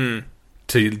War.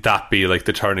 To that be like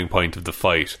the turning point of the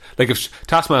fight. Like if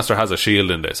Taskmaster has a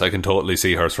shield in this, I can totally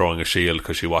see her throwing a shield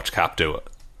because she watched Cap do it.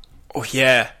 Oh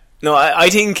yeah. No, I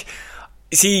think.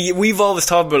 See, we've always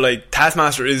talked about like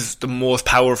Taskmaster is the most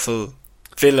powerful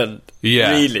villain.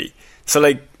 Yeah. Really. So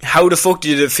like, how the fuck do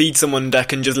you defeat someone that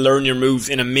can just learn your moves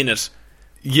in a minute?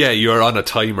 Yeah, you're on a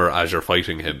timer as you're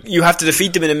fighting him. You have to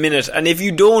defeat them in a minute, and if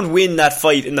you don't win that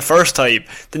fight in the first time,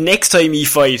 the next time you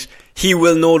fight, he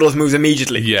will know those moves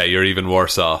immediately. Yeah, you're even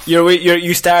worse off.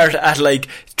 You start at like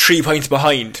 3 points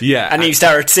behind. Yeah, and then you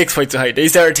start at 6 points behind. Then you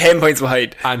start at 10 points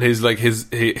behind. And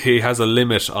he has a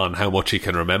limit on how much he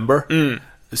can remember.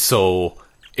 So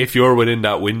if you're within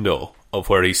that window of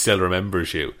where he still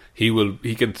remembers you,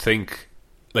 he can think.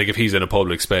 Like, if he's in a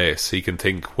public space, he can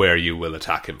think where you will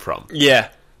attack him from. Yeah.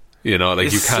 You can't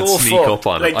so sneak fucked. up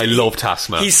on him. I love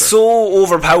Taskmaster. He's so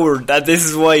overpowered that this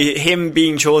is why him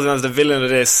being chosen as the villain of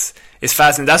this is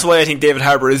fascinating. That's why I think David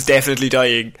Harbour is definitely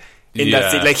dying in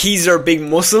that scene. Like, he's their big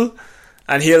muscle,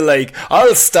 and he'll like,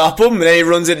 I'll stop him, and then he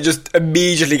runs in and just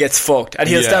immediately gets fucked. And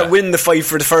he'll start winning the fight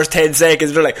for the first 10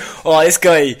 seconds. They're like, oh, this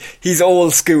guy, he's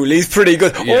old school, he's pretty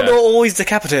good. Yeah. Oh no, he's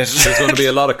decapitated. There's going to be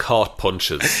a lot of caught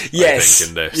punches, yes. I think,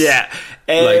 in this.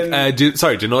 Yeah.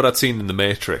 Do you know that scene in The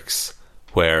Matrix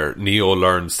where Neo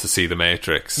learns to see the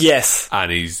Matrix? Yes.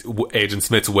 And Agent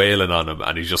Smith's wailing on him,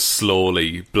 and he's just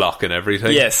slowly blocking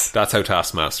everything? Yes. That's how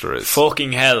Taskmaster is.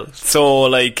 Fucking hell. So,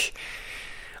 like...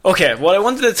 Okay, what I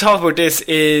wanted to talk about this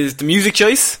is the music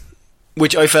choice,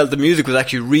 which I felt the music was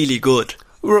actually really good.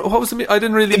 What was I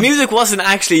didn't really... The music wasn't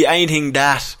actually anything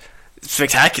that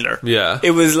spectacular. Yeah.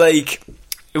 It was like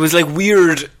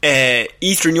weird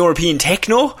Eastern European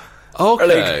techno.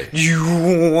 Okay.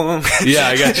 Yeah,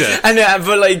 I get you. And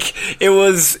but like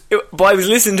but I was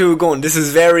listening to it going, this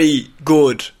is very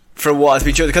good for what it's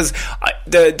been chosen, because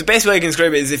the best way I can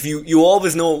describe it is if you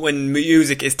always know when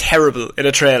music is terrible in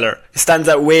a trailer, it stands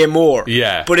out way more.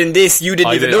 Yeah. But in this, you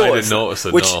didn't even notice. I didn't notice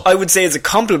it, which no. I would say is a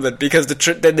compliment, because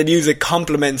the music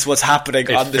complements what's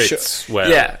happening on the show. Well.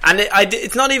 Yeah, and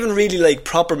it's not even really like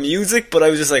proper music, but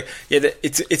I was just like, yeah,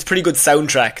 it's pretty good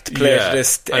soundtrack to play for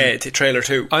this trailer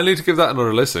too. I need to give that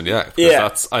another listen. Yeah.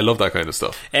 I love that kind of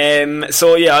stuff.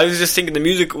 So yeah, I was just thinking the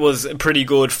music was pretty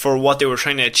good for what they were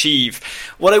trying to achieve.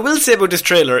 What I will say about this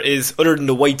trailer is, other than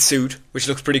the white suit, which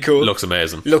looks pretty cool, looks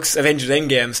amazing, looks Avengers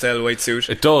Endgame style white suit.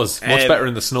 It does much better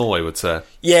in the snow, I would say.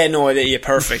 Yeah, no, yeah,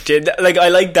 perfect. Like, I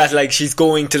like that. Like, she's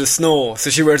going to the snow, so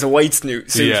she wears a white suit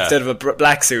instead of a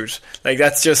black suit. Like,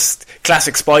 that's just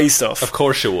classic spy stuff. Of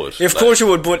course you would. Of course you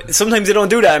would, but sometimes they don't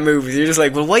do that in movies. You're just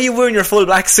like, well, why are you wearing your full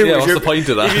black suit? Yeah, what's the point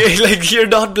of that? You're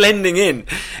not blending in.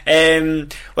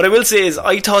 What I will say is,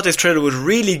 I thought this trailer was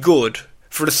really good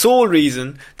for the sole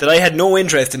reason that I had no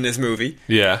interest in this movie.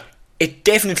 Yeah. It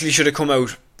definitely should have come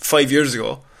out 5 years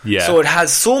ago. Yeah. So it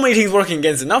has so many things working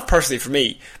against it, not personally for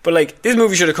me, but like, this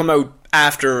movie should have come out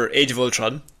after Age of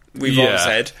Ultron, we've always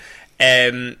said.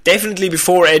 Definitely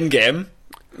before Endgame,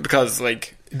 because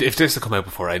like, if this had come out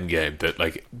before Endgame,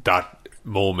 that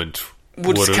moment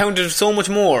would have counted so much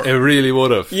more. It really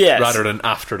would have. Yes. Rather than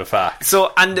after the fact.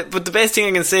 So, but the best thing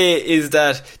I can say is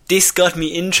that this got me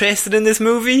interested in this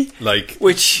movie. Like,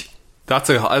 which that's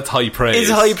high praise. Is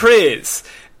high praise,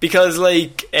 because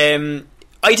like,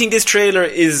 I think this trailer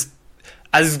is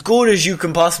as good as you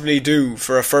can possibly do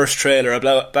for a first trailer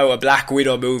about a Black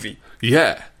Widow movie.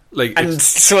 Yeah. Like, and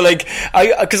so, like,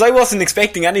 because I wasn't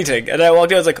expecting anything, and I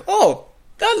walked out, I was like, oh,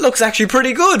 that looks actually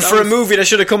pretty good for a movie that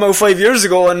should have come out 5 years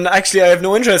ago, and actually I have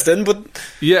no interest in, but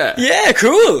yeah,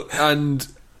 cool. And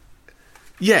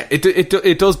yeah,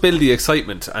 it does build the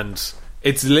excitement, and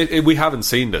we haven't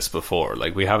seen this before.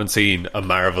 Like, we haven't seen a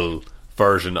Marvel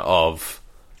version of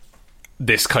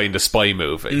this kind of spy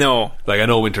movie. No. Like, I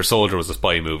know Winter Soldier was a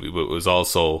spy movie, but it was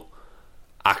also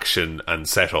action and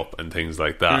setup and things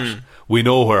like that. We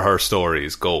know where her story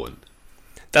is going.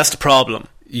 That's the problem.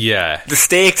 Yeah. The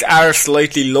stakes are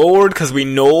slightly lowered because we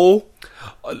know.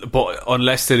 But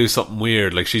unless they do something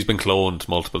weird, like, she's been cloned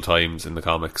multiple times in the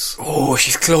comics. Oh,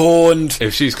 she's cloned.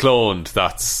 If she's cloned,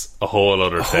 that's a whole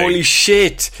other thing. Holy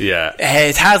shit. Yeah.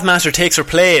 Taskmaster takes her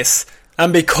place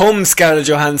and becomes Scarlett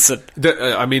Johansson.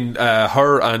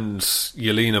 Her and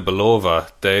Yelena Belova,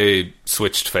 they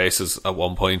switched faces at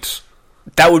one point.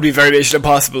 That would be very Mission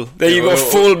Impossible. There you go,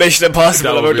 full Mission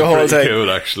Impossible about the whole thing. Cool,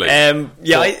 actually.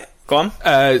 Go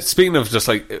on. Speaking of just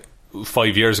like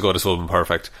 5 years ago, this would have been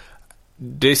perfect.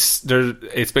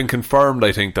 It's been confirmed,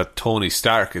 I think, that Tony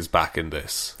Stark is back in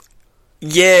this.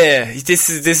 Yeah, this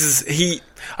is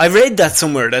I read that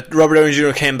somewhere that Robert Downey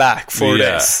Jr. came back for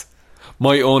this.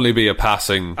 Might only be a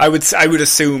passing. I would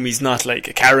assume he's not like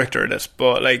a character in it,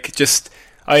 but like just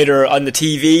either on the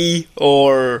TV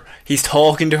or he's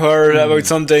talking to her about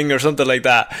something or something like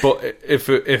that. But if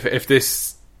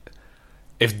this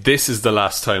is the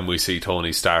last time we see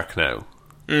Tony Stark now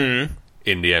in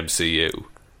the MCU,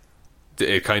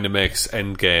 it kind of makes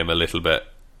Endgame a little bit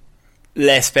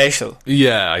less special.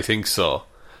 Yeah, I think so.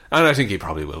 And I think he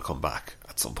probably will come back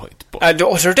at some point. But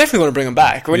they're definitely going to bring him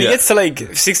back. When he gets to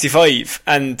like 65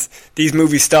 and these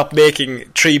movies stop making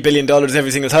 $3 billion every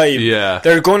single time,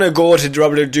 they're going to go to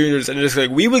Robert Downey Jr. and they're just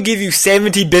like, we will give you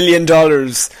 $70 billion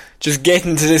just get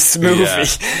into this movie.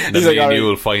 And then you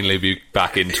will finally be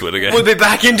back into it again. We'll be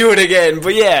back into it again.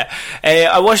 But yeah,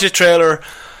 I watched the trailer.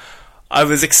 I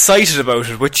was excited about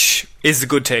it, which is a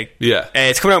good thing. Yeah.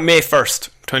 It's coming out May 1st,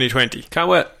 2020. Can't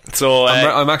wait. So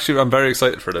I'm very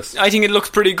excited for this. I think it looks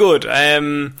pretty good.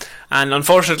 And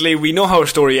unfortunately, we know how our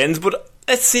story ends, but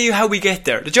let's see how we get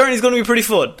there. The journey is going to be pretty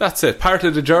fun. That's it. Part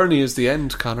of the journey is the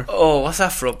end, Connor. Oh, what's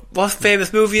that from? What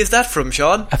famous movie is that from,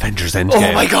 Sean? Avengers Endgame.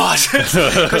 Oh my god.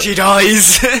 Because she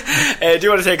dies. Do you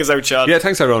want to take us out, Sean? Yeah,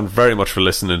 thanks everyone very much for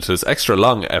listening to this extra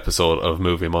long episode of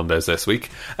Movie Mondays this week.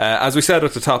 As we said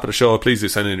at the top of the show, please do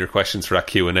send in your questions for that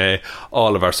Q&A.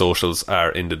 All of our socials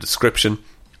are in the description.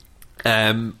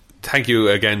 Thank you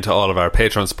again to all of our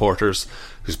Patreon supporters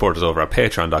who support us over at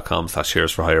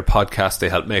patreon.com/Heroes4Hire podcast. They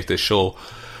help make this show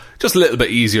just a little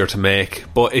bit easier to make.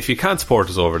 But if you can't support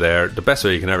us over there, the best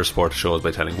way you can ever support the show is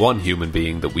by telling one human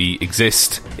being that we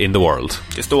exist in the world.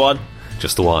 Just the one.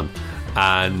 Just the one.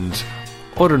 And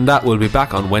other than that, we'll be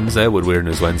back on Wednesday with Weird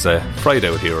News Wednesday, Friday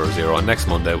with Hero Zero, and next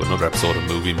Monday with another episode of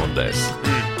Movie Mondays.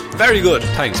 Very good.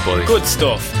 Thanks, buddy. Good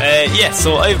stuff.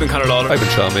 So I've been Conor Lawler. I've been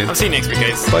Sean Mean. I'll see you next week,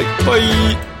 guys. Bye.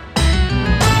 Bye.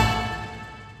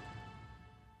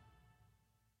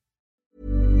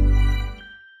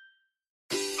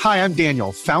 Hi, I'm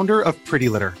Daniel, founder of Pretty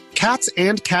Litter. Cats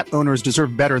and cat owners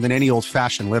deserve better than any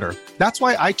old-fashioned litter. That's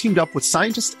why I teamed up with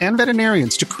scientists and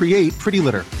veterinarians to create Pretty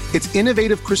Litter. Its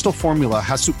innovative crystal formula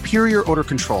has superior odor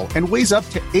control and weighs up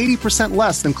to 80%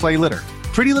 less than clay litter.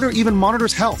 Pretty Litter even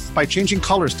monitors health by changing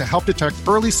colors to help detect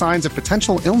early signs of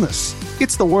potential illness.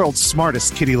 It's the world's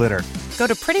smartest kitty litter. Go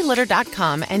to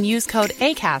prettylitter.com and use code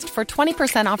ACAST for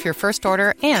 20% off your first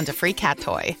order and a free cat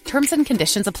toy. Terms and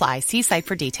conditions apply. See site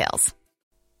for details.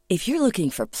 If you're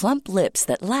looking for plump lips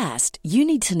that last, you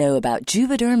need to know about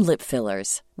Juvederm lip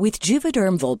fillers. With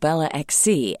Juvederm Volbella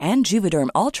XC and Juvederm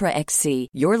Ultra XC,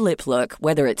 your lip look,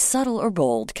 whether it's subtle or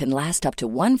bold, can last up to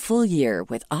 1 full year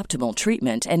with optimal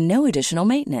treatment and no additional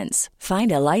maintenance.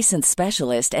 Find a licensed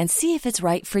specialist and see if it's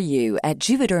right for you at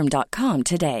Juvederm.com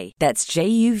today. That's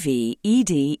JUVEDERM.com.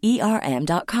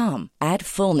 Add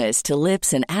fullness to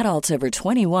lips in adults over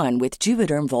 21 with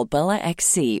Juvederm Volbella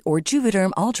XC or Juvederm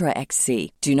Ultra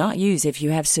XC. Do not use if you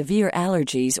have severe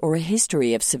allergies or a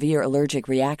history of severe allergic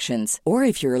reactions, or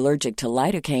if you're allergic to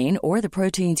lidocaine or the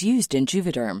proteins used in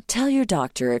Juvederm. Tell your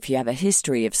doctor if you have a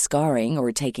history of scarring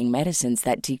or taking medicines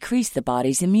that decrease the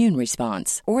body's immune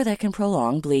response or that can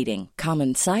prolong bleeding.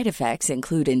 Common side effects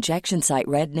include injection site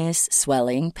redness,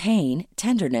 swelling, pain,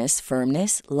 tenderness,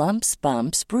 firmness, lumps,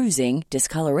 bumps, bruising,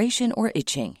 discoloration, or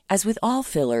itching. As with all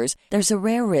fillers, there's a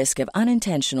rare risk of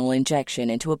unintentional injection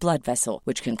into a blood vessel,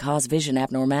 which can cause vision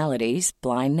abnormalities,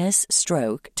 blindness,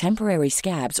 stroke, temporary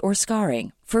scabs, or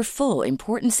scarring. For full,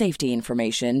 important safety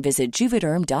information, visit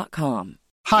Juvederm.com.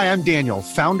 Hi, I'm Daniel,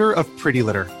 founder of Pretty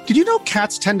Litter. Did you know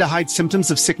cats tend to hide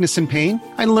symptoms of sickness and pain?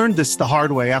 I learned this the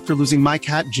hard way after losing my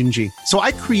cat, Gingy. So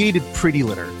I created Pretty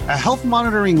Litter, a health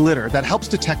monitoring litter that helps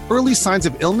detect early signs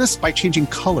of illness by changing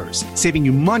colors, saving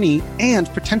you money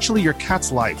and potentially your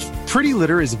cat's life. Pretty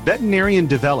Litter is veterinarian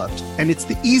developed, and it's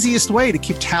the easiest way to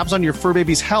keep tabs on your fur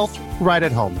baby's health right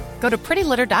at home. Go to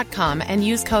prettylitter.com and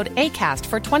use code ACAST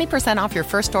for 20% off your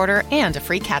first order and a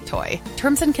free cat toy.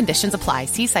 Terms and conditions apply.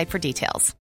 See site for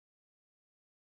details.